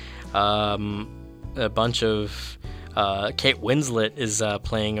back. A bunch of... Kate Winslet is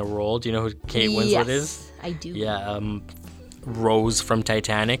playing a role. Do you know who Kate Winslet is? I do. Yeah, Rose from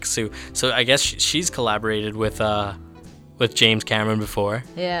Titanic. So I guess she's collaborated with James Cameron before.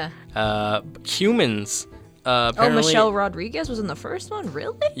 Yeah. Humans. Apparently, Michelle Rodriguez was in the first one?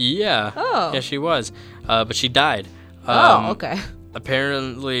 Really? Yeah. Oh. Yeah, she was. But she died. Okay.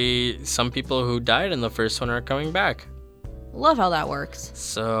 Apparently, some people who died in the first one are coming back. Love how that works.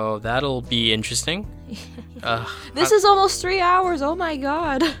 So that'll be interesting. This is almost 3 hours. Oh my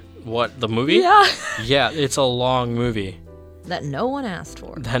god. What, the movie? Yeah. Yeah, it's a long movie. That no one asked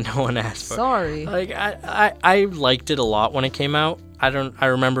for. That no one asked for. Sorry. Like, I liked it a lot when it came out. I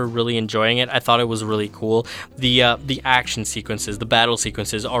remember really enjoying it. I thought it was really cool. The action sequences, the battle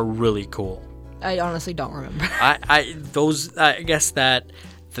sequences are really cool. I honestly don't remember. I guess that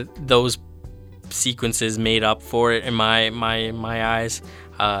those sequences made up for it in my eyes.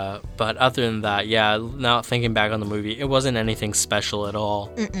 But other than that, yeah, now thinking back on the movie, it wasn't anything special at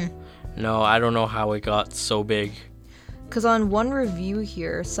all. No, I don't know how it got so big. Because on one review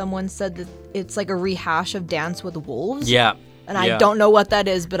here, someone said that it's like a rehash of Dance with Wolves. Yeah. And I don't know what that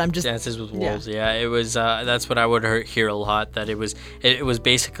is, but I'm just... Dances with Wolves, yeah. It was, that's what I would hear a lot, that it was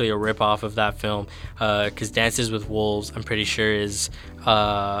basically a ripoff of that film. Because Dances with Wolves, I'm pretty sure, is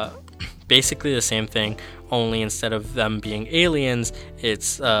basically the same thing, only instead of them being aliens,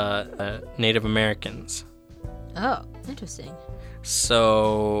 it's Native Americans. Oh, interesting.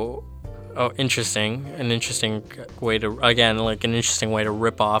 So... Oh, interesting. An interesting way to, again, like an interesting way to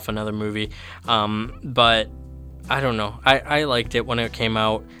rip off another movie. But I don't know. I liked it when it came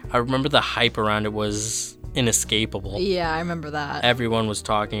out. I remember the hype around it was inescapable. Yeah, I remember that. Everyone was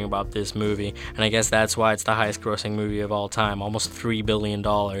talking about this movie, and I guess that's why it's the highest grossing movie of all time, almost $3 billion.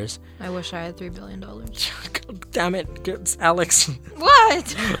 I wish I had $3 billion. God damn it, it's Alex.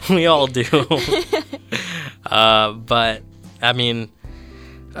 What? We all do. But, I mean...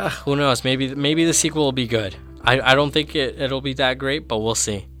 who knows? Maybe the sequel will be good. I don't think it'll be that great, but we'll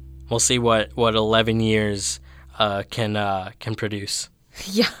see. We'll see what 11 years can produce.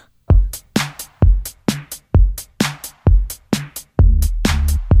 Yeah.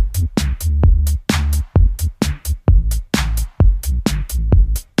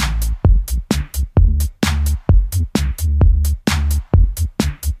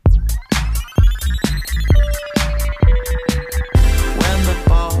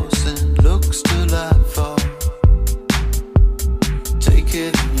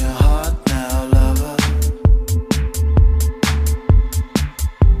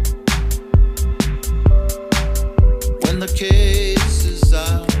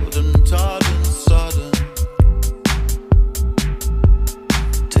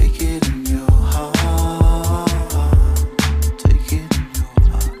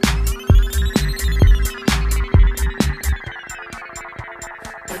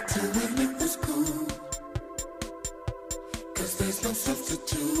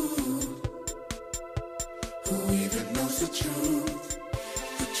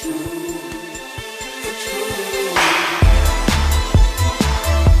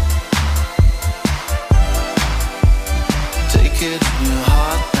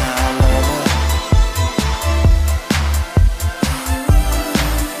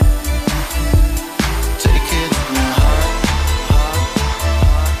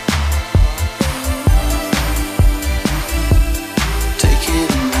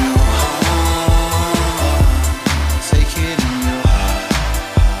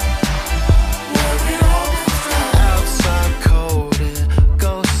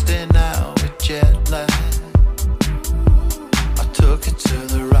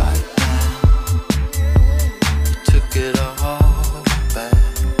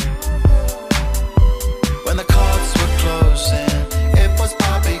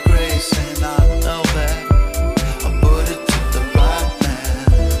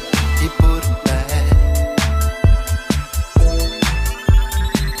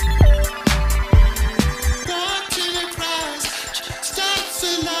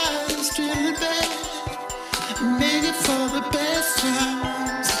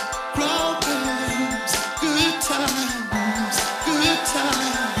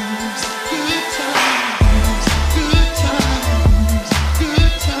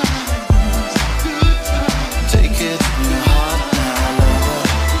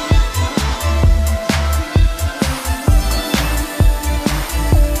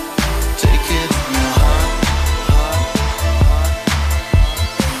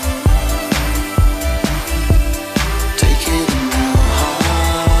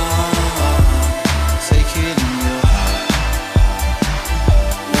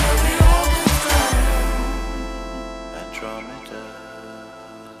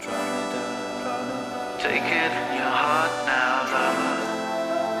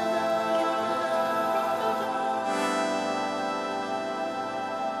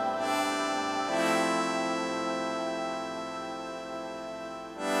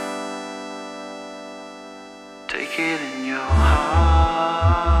 Take it in your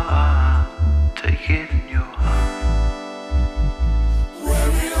heart. Take it in your heart.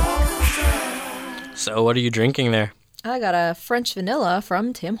 So what are you drinking there? I got a French vanilla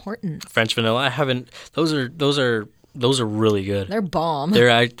from Tim Hortons. French vanilla? I haven't. Those are really good. They're bomb.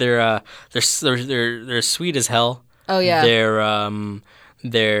 They're sweet as hell. Oh yeah.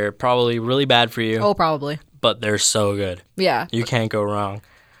 They're probably really bad for you. Oh, probably. But they're so good. Yeah. You can't go wrong.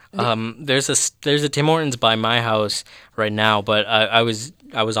 There's a Tim Hortons by my house right now, but I was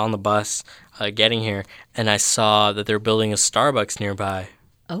on the bus getting here, and I saw that they're building a Starbucks nearby.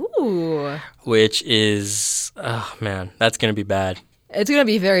 Oh. Which is, oh man, that's gonna be bad. It's gonna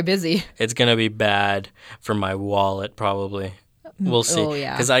be very busy. It's gonna be bad for my wallet, probably. We'll see. Oh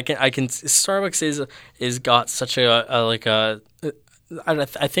yeah. Because I can. Starbucks is got such I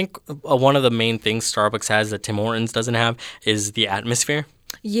think one of the main things Starbucks has that Tim Hortons doesn't have is the atmosphere.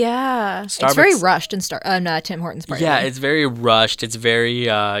 Yeah. It's Starbucks- very rushed in Tim Hortons. Part Yeah, it's very rushed. It's very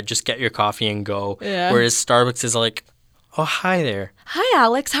just get your coffee and go. Yeah. Whereas Starbucks is like, oh, hi there. Hi,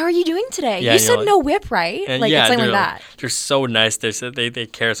 Alex. How are you doing today? Yeah, you and you're said like- no whip, right? And Like yeah, it's something they're like that. They're so nice. They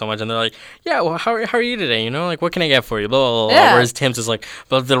care so much, and they're like, yeah, well, how are you today? You know, like, what can I get for you? Blah, blah, blah. Yeah. Whereas Tim's is like,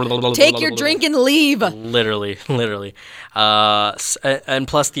 Take your drink and leave. Literally. And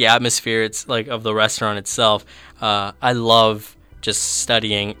plus the atmosphere, it's like of the restaurant itself. I love just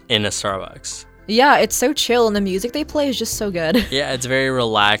studying in a Starbucks. Yeah, it's so chill, and the music they play is just so good. Yeah, it's very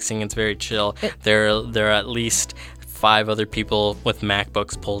relaxing. It's very chill. There are at least 5 other people with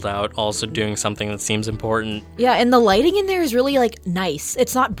MacBooks pulled out, also doing something that seems important. Yeah, and the lighting in there is really like nice.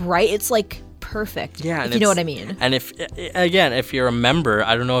 It's not bright. It's like perfect. Yeah, if you know what I mean. And if you're a member,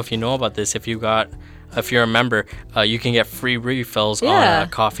 I don't know if you know about this. If you're a member, you can get free refills Yeah. on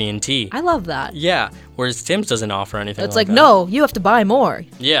coffee and tea. I love that. Yeah, whereas Tim's doesn't offer anything. It's like like, that. no, you have to buy more.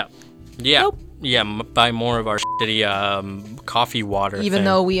 Yeah. Nope. Yeah, buy more of our shitty coffee water. Even thing.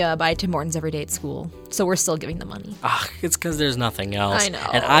 though we buy Tim Hortons every day at school. So we're still giving them money. It's because there's nothing else. I know.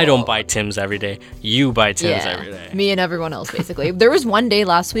 And I don't buy Tim's every day. You buy Tim's every day. Me and everyone else, basically. There was one day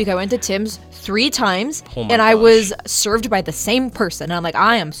last week I went to Tim's 3 times, Oh my and I gosh. was served by the same person. And I'm like,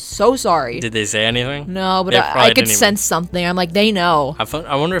 I am so sorry. Did they say anything? No, but They I probably could didn't even- sense something. I'm like, they know.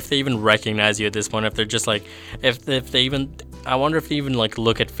 I wonder if they even recognize you at this point. If they're just like, if they even, I wonder if they even like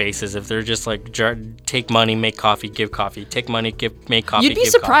look at faces. If they're just like, take money, make coffee, give coffee. Take money, make coffee. You'd be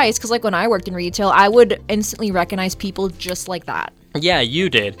give surprised, because like when I worked in retail, I would instantly recognize people just like that. Coffee. Yeah, you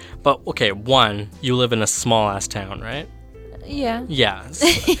did. But okay, one, you live in a small ass town, right? Yeah. Yeah.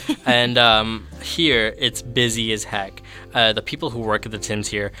 And here it's busy as heck. The people who work at the Tim's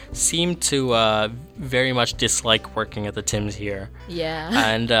here seem to very much dislike working at the Tim's here. Yeah.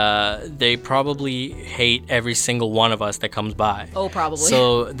 And they probably hate every single one of us that comes by. Oh, probably.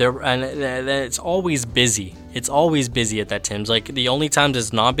 So it's always busy. It's always busy at that Tim's. Like the only times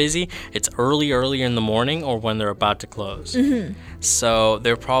it's not busy, it's early in the morning or when they're about to close. Mm-hmm. So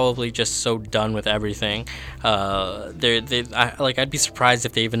they're probably just so done with everything. I'd be surprised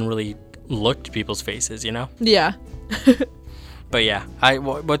if they even really looked at people's faces, you know? Yeah. But yeah,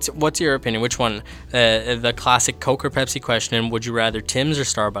 what's your opinion? Which one? The classic Coke or Pepsi question: would you rather Tim's or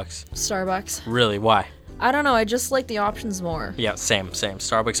Starbucks? Starbucks. Really? Why? I don't know. I just like the options more. Yeah, same.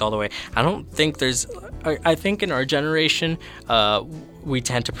 Starbucks all the way. I don't think there's. I think in our generation, we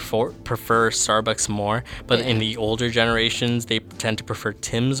tend to prefer Starbucks more, but in the older generations, they tend to prefer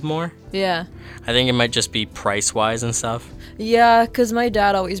Tim's more. Yeah. I think it might just be price wise and stuff. Yeah, because my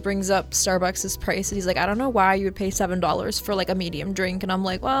dad always brings up Starbucks' prices. He's like, I don't know why you would pay $7 for like a medium drink. And I'm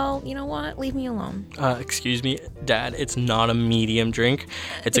like, well, you know what? Leave me alone. Excuse me, Dad. It's not a medium drink.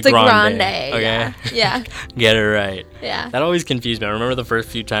 It's a a grande. grande. Okay. Yeah. Get it right. Yeah. That always confused me. I remember the first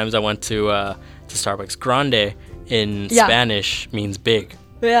few times I went to Starbucks. Grande in Spanish means big.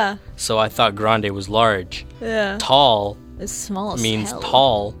 Yeah. So I thought grande was large. Yeah. Tall It's small as means hell.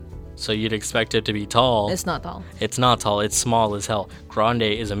 tall. So you'd expect it to be tall. It's not tall. It's not tall. It's small as hell. Grande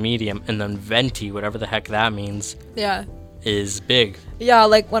is a medium. And then venti, whatever the heck that means, Yeah. is big. Yeah,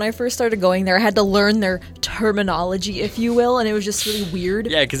 like when I first started going there, I had to learn their terminology, if you will, and it was just really weird.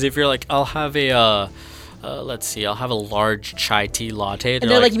 Yeah, because if you're like, I'll have a... let's see, I'll have a large chai tea latte. And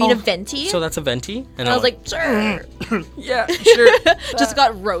they're like, you mean a venti? So that's a venti? and I was like, sure. yeah, sure. Just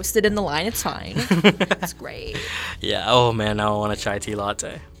got roasted in the line. It's fine. It's great. Yeah, oh man, now I want a chai tea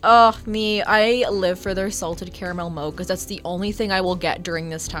latte. Oh, me. I live for their salted caramel mochas. That's the only thing I will get during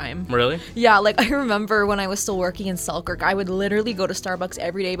this time. Really? Yeah, like I remember when I was still working in Selkirk, I would literally go to Starbucks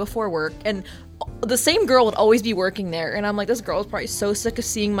every day before work, and the same girl would always be working there. And I'm like, this girl is probably so sick of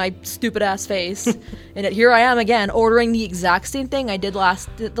seeing my stupid ass face. And here I am again, ordering the exact same thing I did the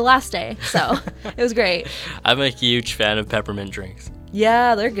last day. So it was great. I'm a huge fan of peppermint drinks.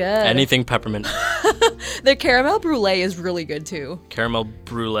 Yeah, they're good. Anything peppermint. Their caramel brulee is really good too. Caramel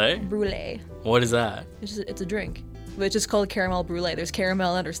brulee? Brulee. What is that? It's a drink. Which is called caramel brulee. There's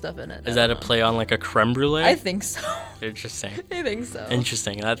caramel and other stuff in it. Is that a play on like a creme brulee? I think so. Interesting. I think so.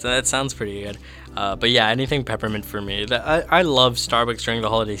 Interesting. That sounds pretty good. But yeah, anything peppermint for me. I love Starbucks during the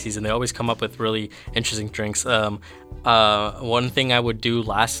holiday season. They always come up with really interesting drinks. One thing I would do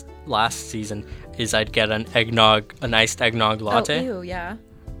last season is I'd get an iced eggnog latte. Oh, ew, yeah.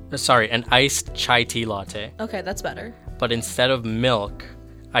 Sorry, an iced chai tea latte. Okay, that's better. But instead of milk,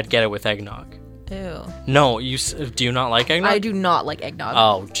 I'd get it with eggnog. Ew. No, do you not like eggnog? I do not like eggnog.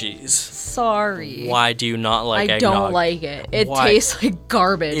 Oh, jeez. Sorry. Why do you not like I eggnog? don't like it. It Why? tastes like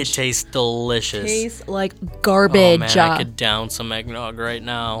garbage. It tastes delicious. Tastes like garbage. Oh man, I could down some eggnog right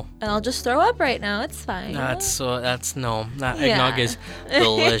now. And I'll just throw up right now. It's fine. Eggnog is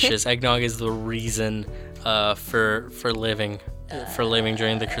delicious. Eggnog is the reason for living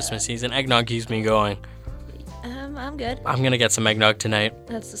during the Christmas season. Eggnog keeps me going. I'm good. I'm gonna get some eggnog tonight.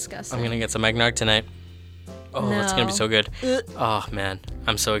 That's disgusting. I'm gonna get some eggnog tonight. Oh, it's gonna be so good. Ugh. Oh man,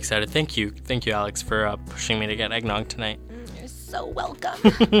 I'm so excited. Thank you, Alex, for pushing me to get eggnog tonight. You're so welcome.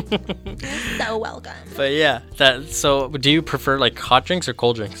 You're so welcome. But yeah, so do you prefer like hot drinks or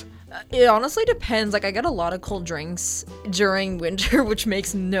cold drinks? It honestly depends. Like, I get a lot of cold drinks during winter, which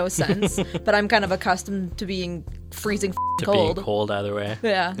makes no sense. But I'm kind of accustomed to being freezing cold. Being cold either way.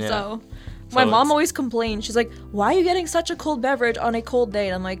 Yeah. So my mom always complains. She's like, "Why are you getting such a cold beverage on a cold day?"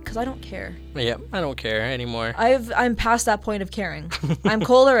 And I'm like, "Because I don't care. Yeah, I don't care anymore. I'm past that point of caring. I'm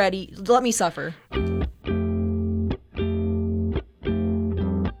cold already. Let me suffer."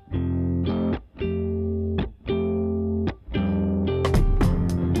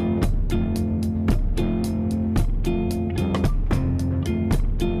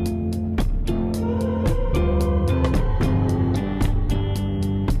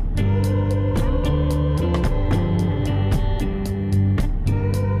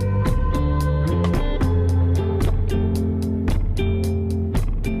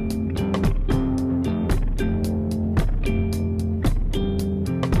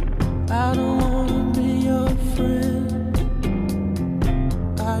 I don't wanna be your friend.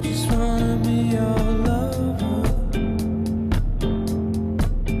 I just wanna be your lover.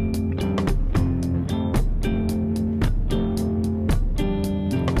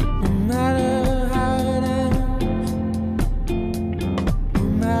 No matter how it ends, no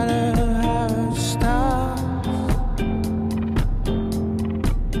matter how it starts,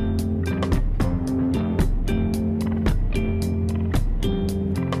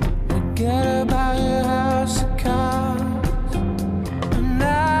 forget about your house of cards, and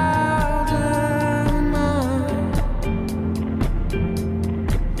now they're mine.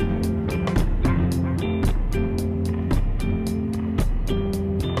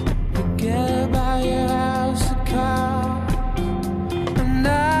 Forget about your house of cards, and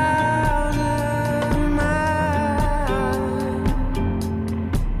now they're mine.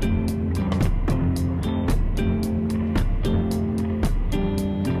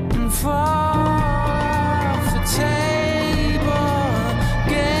 And fall off the table,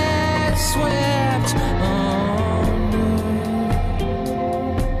 get swept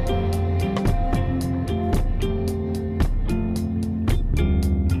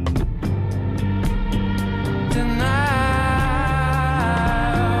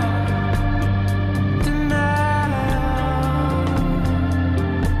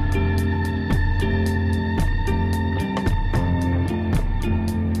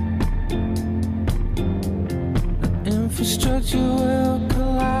infrastructure will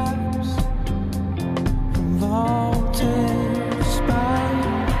collapse from vaulted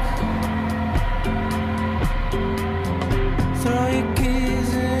spikes. Throw your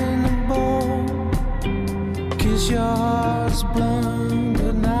keys in the bowl, 'cause your heart's blown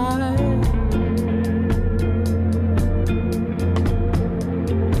tonight.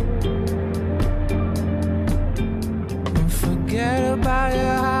 And forget about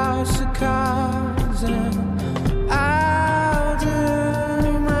your house of cards and out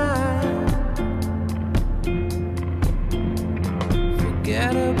of mind.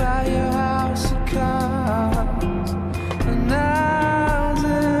 Forget about your house of cards and out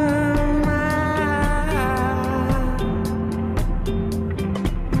of mind.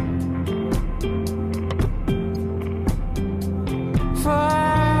 Fall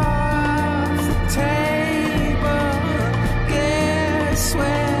off the table, get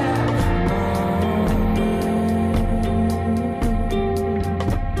swept on.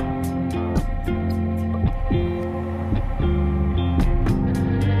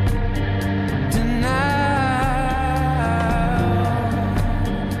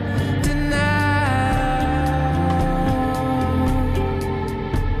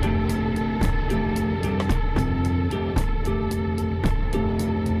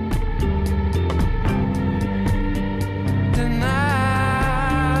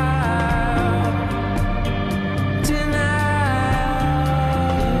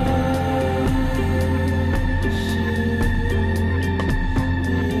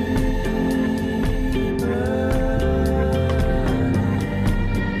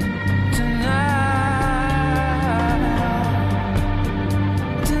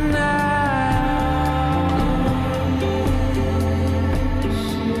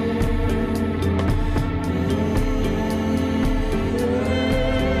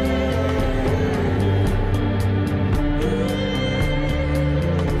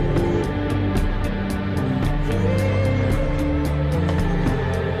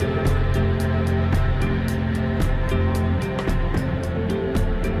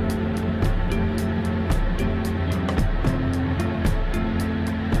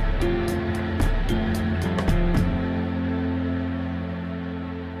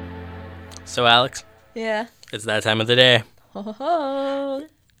 So, Alex, Yeah. it's that time of the day. Ho, ho, ho.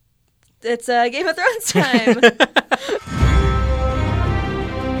 It's Game of Thrones time.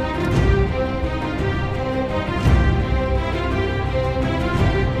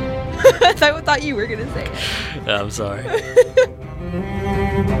 I thought you were going to say it. I'm sorry.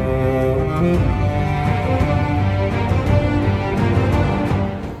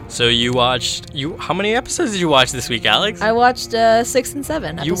 So you watched how many episodes did you watch this week, Alex? I watched 6 and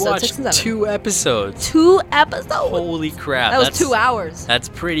 7. You Episode watched 6 and 7. 2 episodes. 2 episodes. Holy crap! That was 2 hours. That's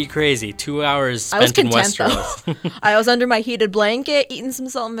pretty crazy. 2 hours I was spent in content Westeros. though. I was under my heated blanket eating some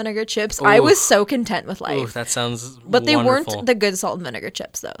salt and vinegar chips. I was so content with life. Oof, that sounds But they wonderful. weren't the good salt and vinegar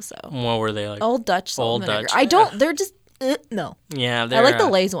chips though. So What were they like? Old Dutch salt Old and vinegar. Dutch. I don't. They're just no. Yeah, I like the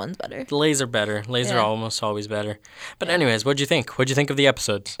Lay's ones better. The Lays are better. Lays are Yeah. almost always better. But anyways, what'd you think? What'd you think of the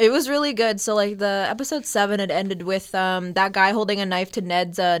episodes? It was really good. So like the episode 7, it ended with that guy holding a knife to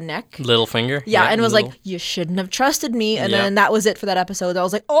Ned's neck. Littlefinger? Yeah, and was Little- like, "You shouldn't have trusted me." And Yeah. then that was it for that episode. I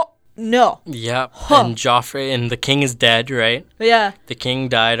was like, "Oh no." Yep. Huh. And Joffrey and the king is dead, right? Yeah, The king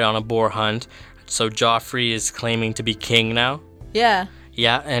died on a boar hunt. So Joffrey is claiming to be king now. yeah.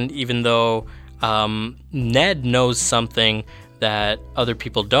 Yeah, and even though Ned knows something that other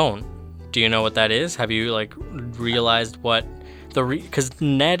people don't. Do you know what that is? Have you like realized what because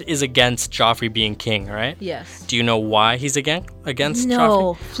Ned is against Joffrey being king, right? Yes. Do you know why he's against Joffrey?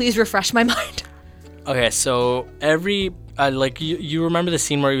 No, please refresh my mind. Okay, so you remember the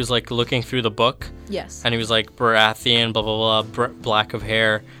scene where he was like looking through the book Yes. and he was like Baratheon, blah blah blah, black of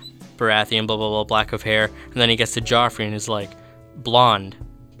hair, Baratheon, blah blah blah, black of hair, and then he gets to Joffrey and he's like blonde.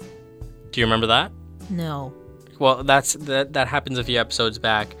 Do you remember that? No. Well, that happens a few episodes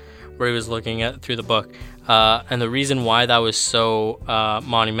back, where he was looking at through the book, and the reason why that was so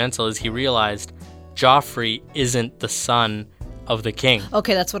monumental is he realized Joffrey isn't the son of the king.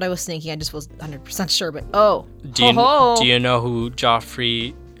 Okay, that's what I was thinking. I just wasn't 100% sure, but Do you know who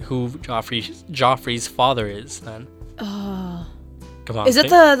Joffrey's Joffrey's father is then? Come on. Is it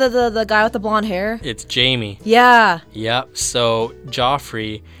the guy with the blonde hair? It's Jaime. Yeah. Yep. So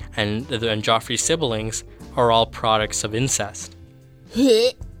Joffrey and Joffrey's siblings are all products of incest.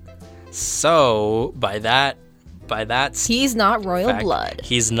 So by that He's not royal fact, blood.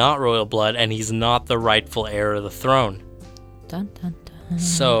 he's not royal blood, and he's not the rightful heir of the throne. Dun, dun, dun.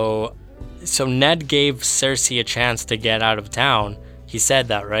 So Ned gave Cersei a chance to get out of town. He said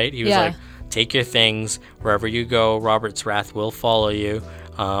that, right? He was Yeah. like, take your things wherever you go. Robert's wrath will follow you.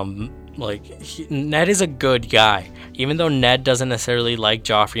 Ned is a good guy. Even though Ned doesn't necessarily like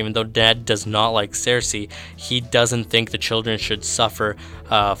Joffrey, even though Ned does not like Cersei, he doesn't think the children should suffer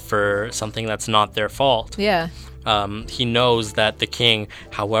for something that's not their fault. Yeah. He knows that the king,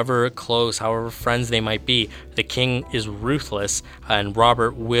 however close, however friends they might be, the king is ruthless, and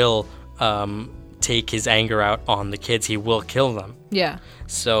Robert will take his anger out on the kids. He will kill them. Yeah.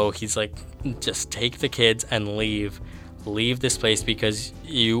 So he's like, just take the kids and leave this place because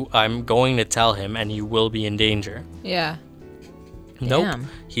I'm going to tell him and you will be in danger. Yeah. Nope. Damn.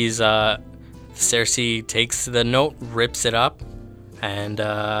 He's Cersei takes the note, rips it up, and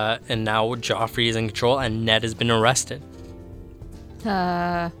now Joffrey is in control and Ned has been arrested.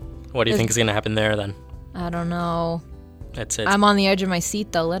 What do you think is gonna happen there then? I don't know. It's I'm on the edge of my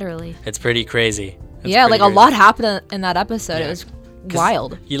seat though, literally. it's pretty crazy. It's Yeah, pretty like a crazy. lot happened in that episode. Yeah. It was 'Cause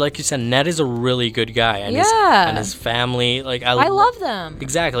wild. Like you said, Ned is a really good guy, and Yeah. his family, like I love them.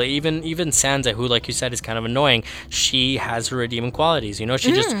 Exactly. Even Sansa, who, like you said, is kind of annoying, she has her redeeming qualities. You know,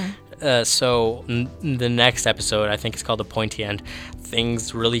 she just. The next episode, I think it's called The Pointy End.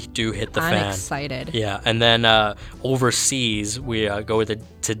 Things really do hit the I'm fan. excited. Yeah, and then overseas, we go to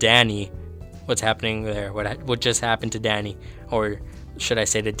Dany. What's happening there? What just happened to Dany, or should I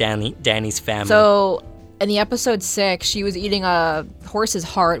say to Dany's family? So, in the episode 6, she was eating a horse's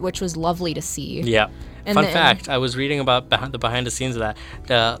heart, which was lovely to see. Yeah. And Fun then- fact, I was reading about the behind the scenes of that.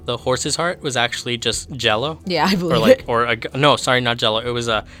 The horse's heart was actually just Jello. Yeah, I believe it. No, sorry, not Jello. It was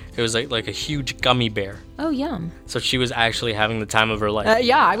like a huge gummy bear. Oh, yum. So she was actually having the time of her life.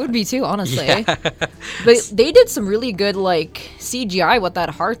 Yeah, I would be too, honestly. Yeah. But they did some really good, like, CGI with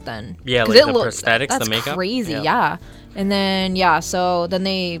that heart then. Yeah, 'Cause like the looked- prosthetics, the that's makeup. crazy, Yeah. yeah. And then, so then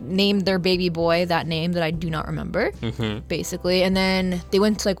they named their baby boy that name that I do not remember, basically. And then they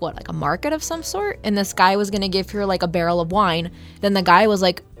went to, like a market of some sort? And this guy was going to give her, like, a barrel of wine. Then the guy was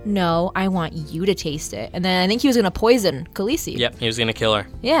like, no, I want you to taste it. And then I think he was going to poison Khaleesi. Yep, he was gonna kill her.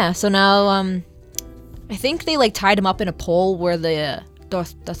 Yeah, so now, I think they, like, tied him up in a pole where the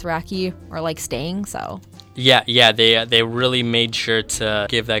Dothraki are, like, staying, so... Yeah, they really made sure to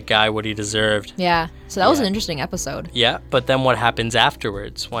give that guy what he deserved. Yeah. So that was an interesting episode. Yeah, but then what happens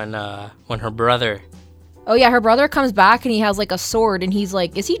afterwards when her brother... Oh yeah, her brother comes back and he has like a sword and he's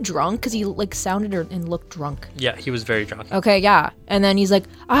like, is he drunk? Because he like sounded and looked drunk. Yeah, he was very drunk. Okay, yeah. And then he's like,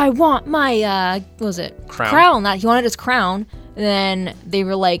 I want my, what was it? Crown. He wanted his crown. And then they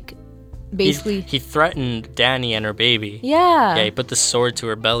were like, basically... He threatened Danny and her baby. Yeah. Yeah, he put the sword to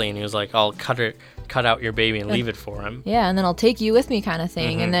her belly and he was like, I'll cut out your baby and leave it for him. Yeah, and then I'll take you with me kind of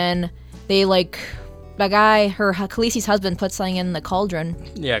thing. And then they like... The guy, Khaleesi's husband, put something in the cauldron.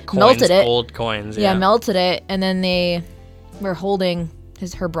 Yeah, coins, melted it. Gold coins. Yeah, melted it, and then they were holding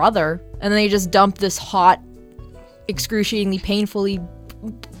her brother, and then they just dumped this hot, excruciatingly, painfully.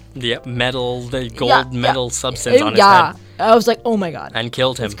 Yeah, metal substance on his yeah, head. I was like, oh my god. And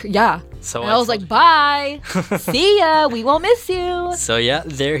killed him. Yeah. So and I was like, bye. See ya. We won't miss you. So yeah,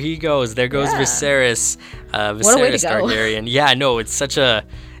 there he goes. There goes Viserys. What a way to go. Targaryen. Yeah, no, it's such a...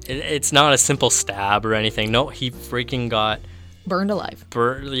 It's not a simple stab or anything. No, he freaking got... Burned alive.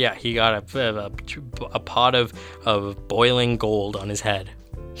 He got a pot of boiling gold on his head.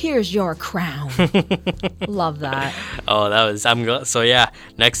 Here's your crown. Love that. Oh, that was... So yeah,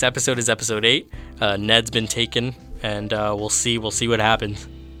 next episode is episode 8. Ned's been taken, and we'll see what happens.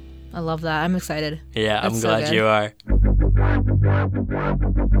 I love that. I'm excited. Yeah, That's I'm so glad good. you are.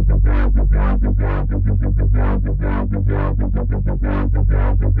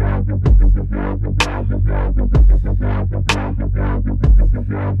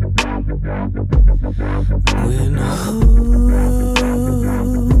 When hope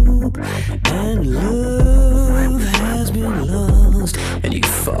and love has been lost and you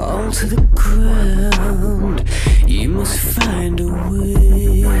fall to the ground, you must find a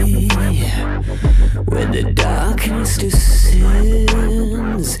way. When the darkness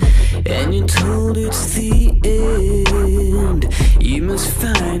descends and you're told it's the end, you must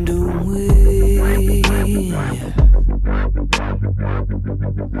find a way.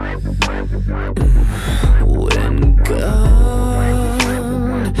 When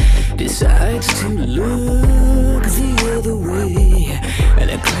God decides to look the other way and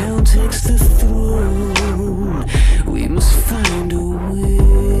a clown takes the throne, we must find a way.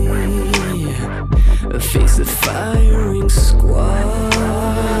 Face the firing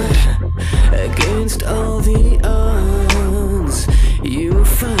squad against all the odds. You'll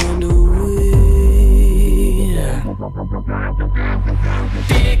find a way.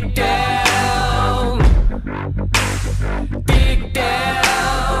 Dig down, dig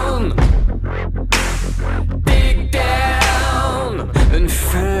down, dig down, and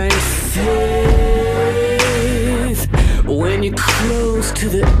find faith when you're close to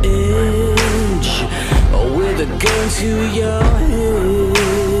the edge, or with a gun to your head.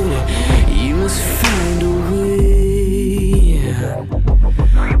 You must find a way.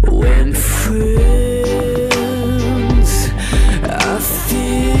 When friends are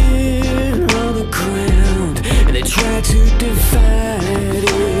thin on the ground and they try to divide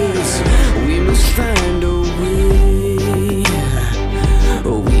us, we must find a way.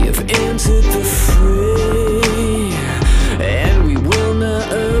 We have entered the fray and we will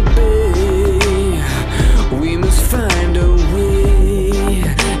not obey. We must find a way.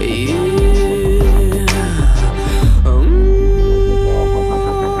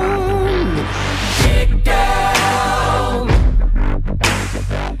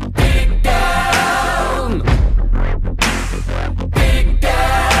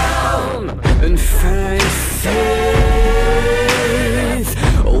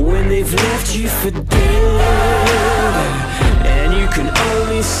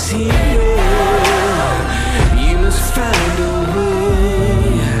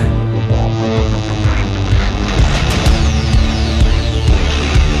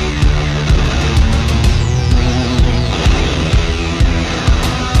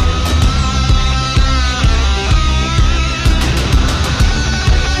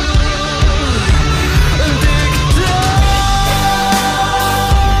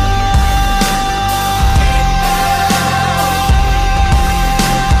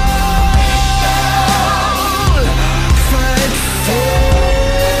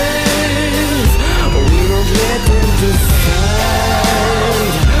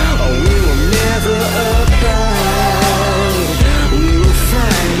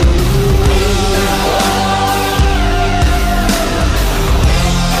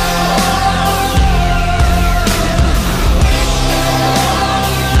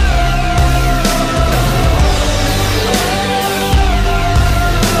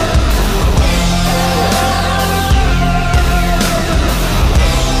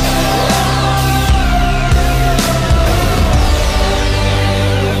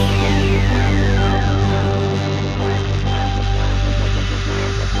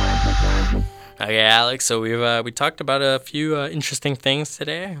 Okay, Alex. So we talked about a few interesting things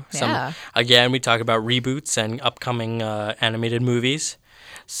today. Yeah. Again, we talked about reboots and upcoming animated movies.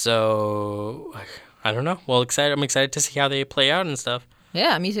 So I don't know. Well, I'm excited to see how they play out and stuff.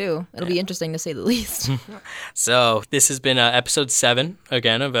 Yeah, me too. It'll be interesting to say the least. So this has been episode 7,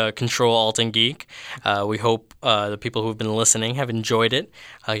 again, of Control, Alt, and Geek. We hope the people who've been listening have enjoyed it.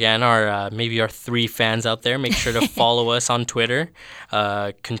 Again, maybe our 3 fans out there, make sure to follow us on Twitter,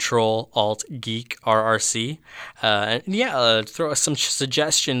 Control, Alt, Geek, RRC. And throw us some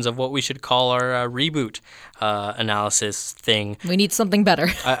suggestions of what we should call our reboot analysis thing. We need something better.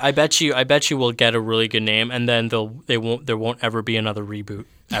 I bet you we'll get a really good name, and then there won't ever be another reboot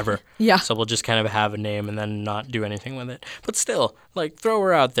ever. Yeah. So we'll just kind of have a name and then not do anything with it. But still, like, throw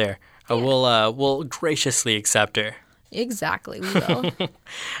her out there. We'll graciously accept her. Exactly, we will.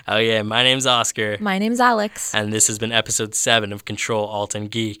 Oh yeah, my name's Oscar. My name's Alex. And this has been episode 7 of Control, Alt, and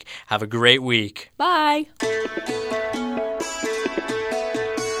Geek. Have a great week. Bye.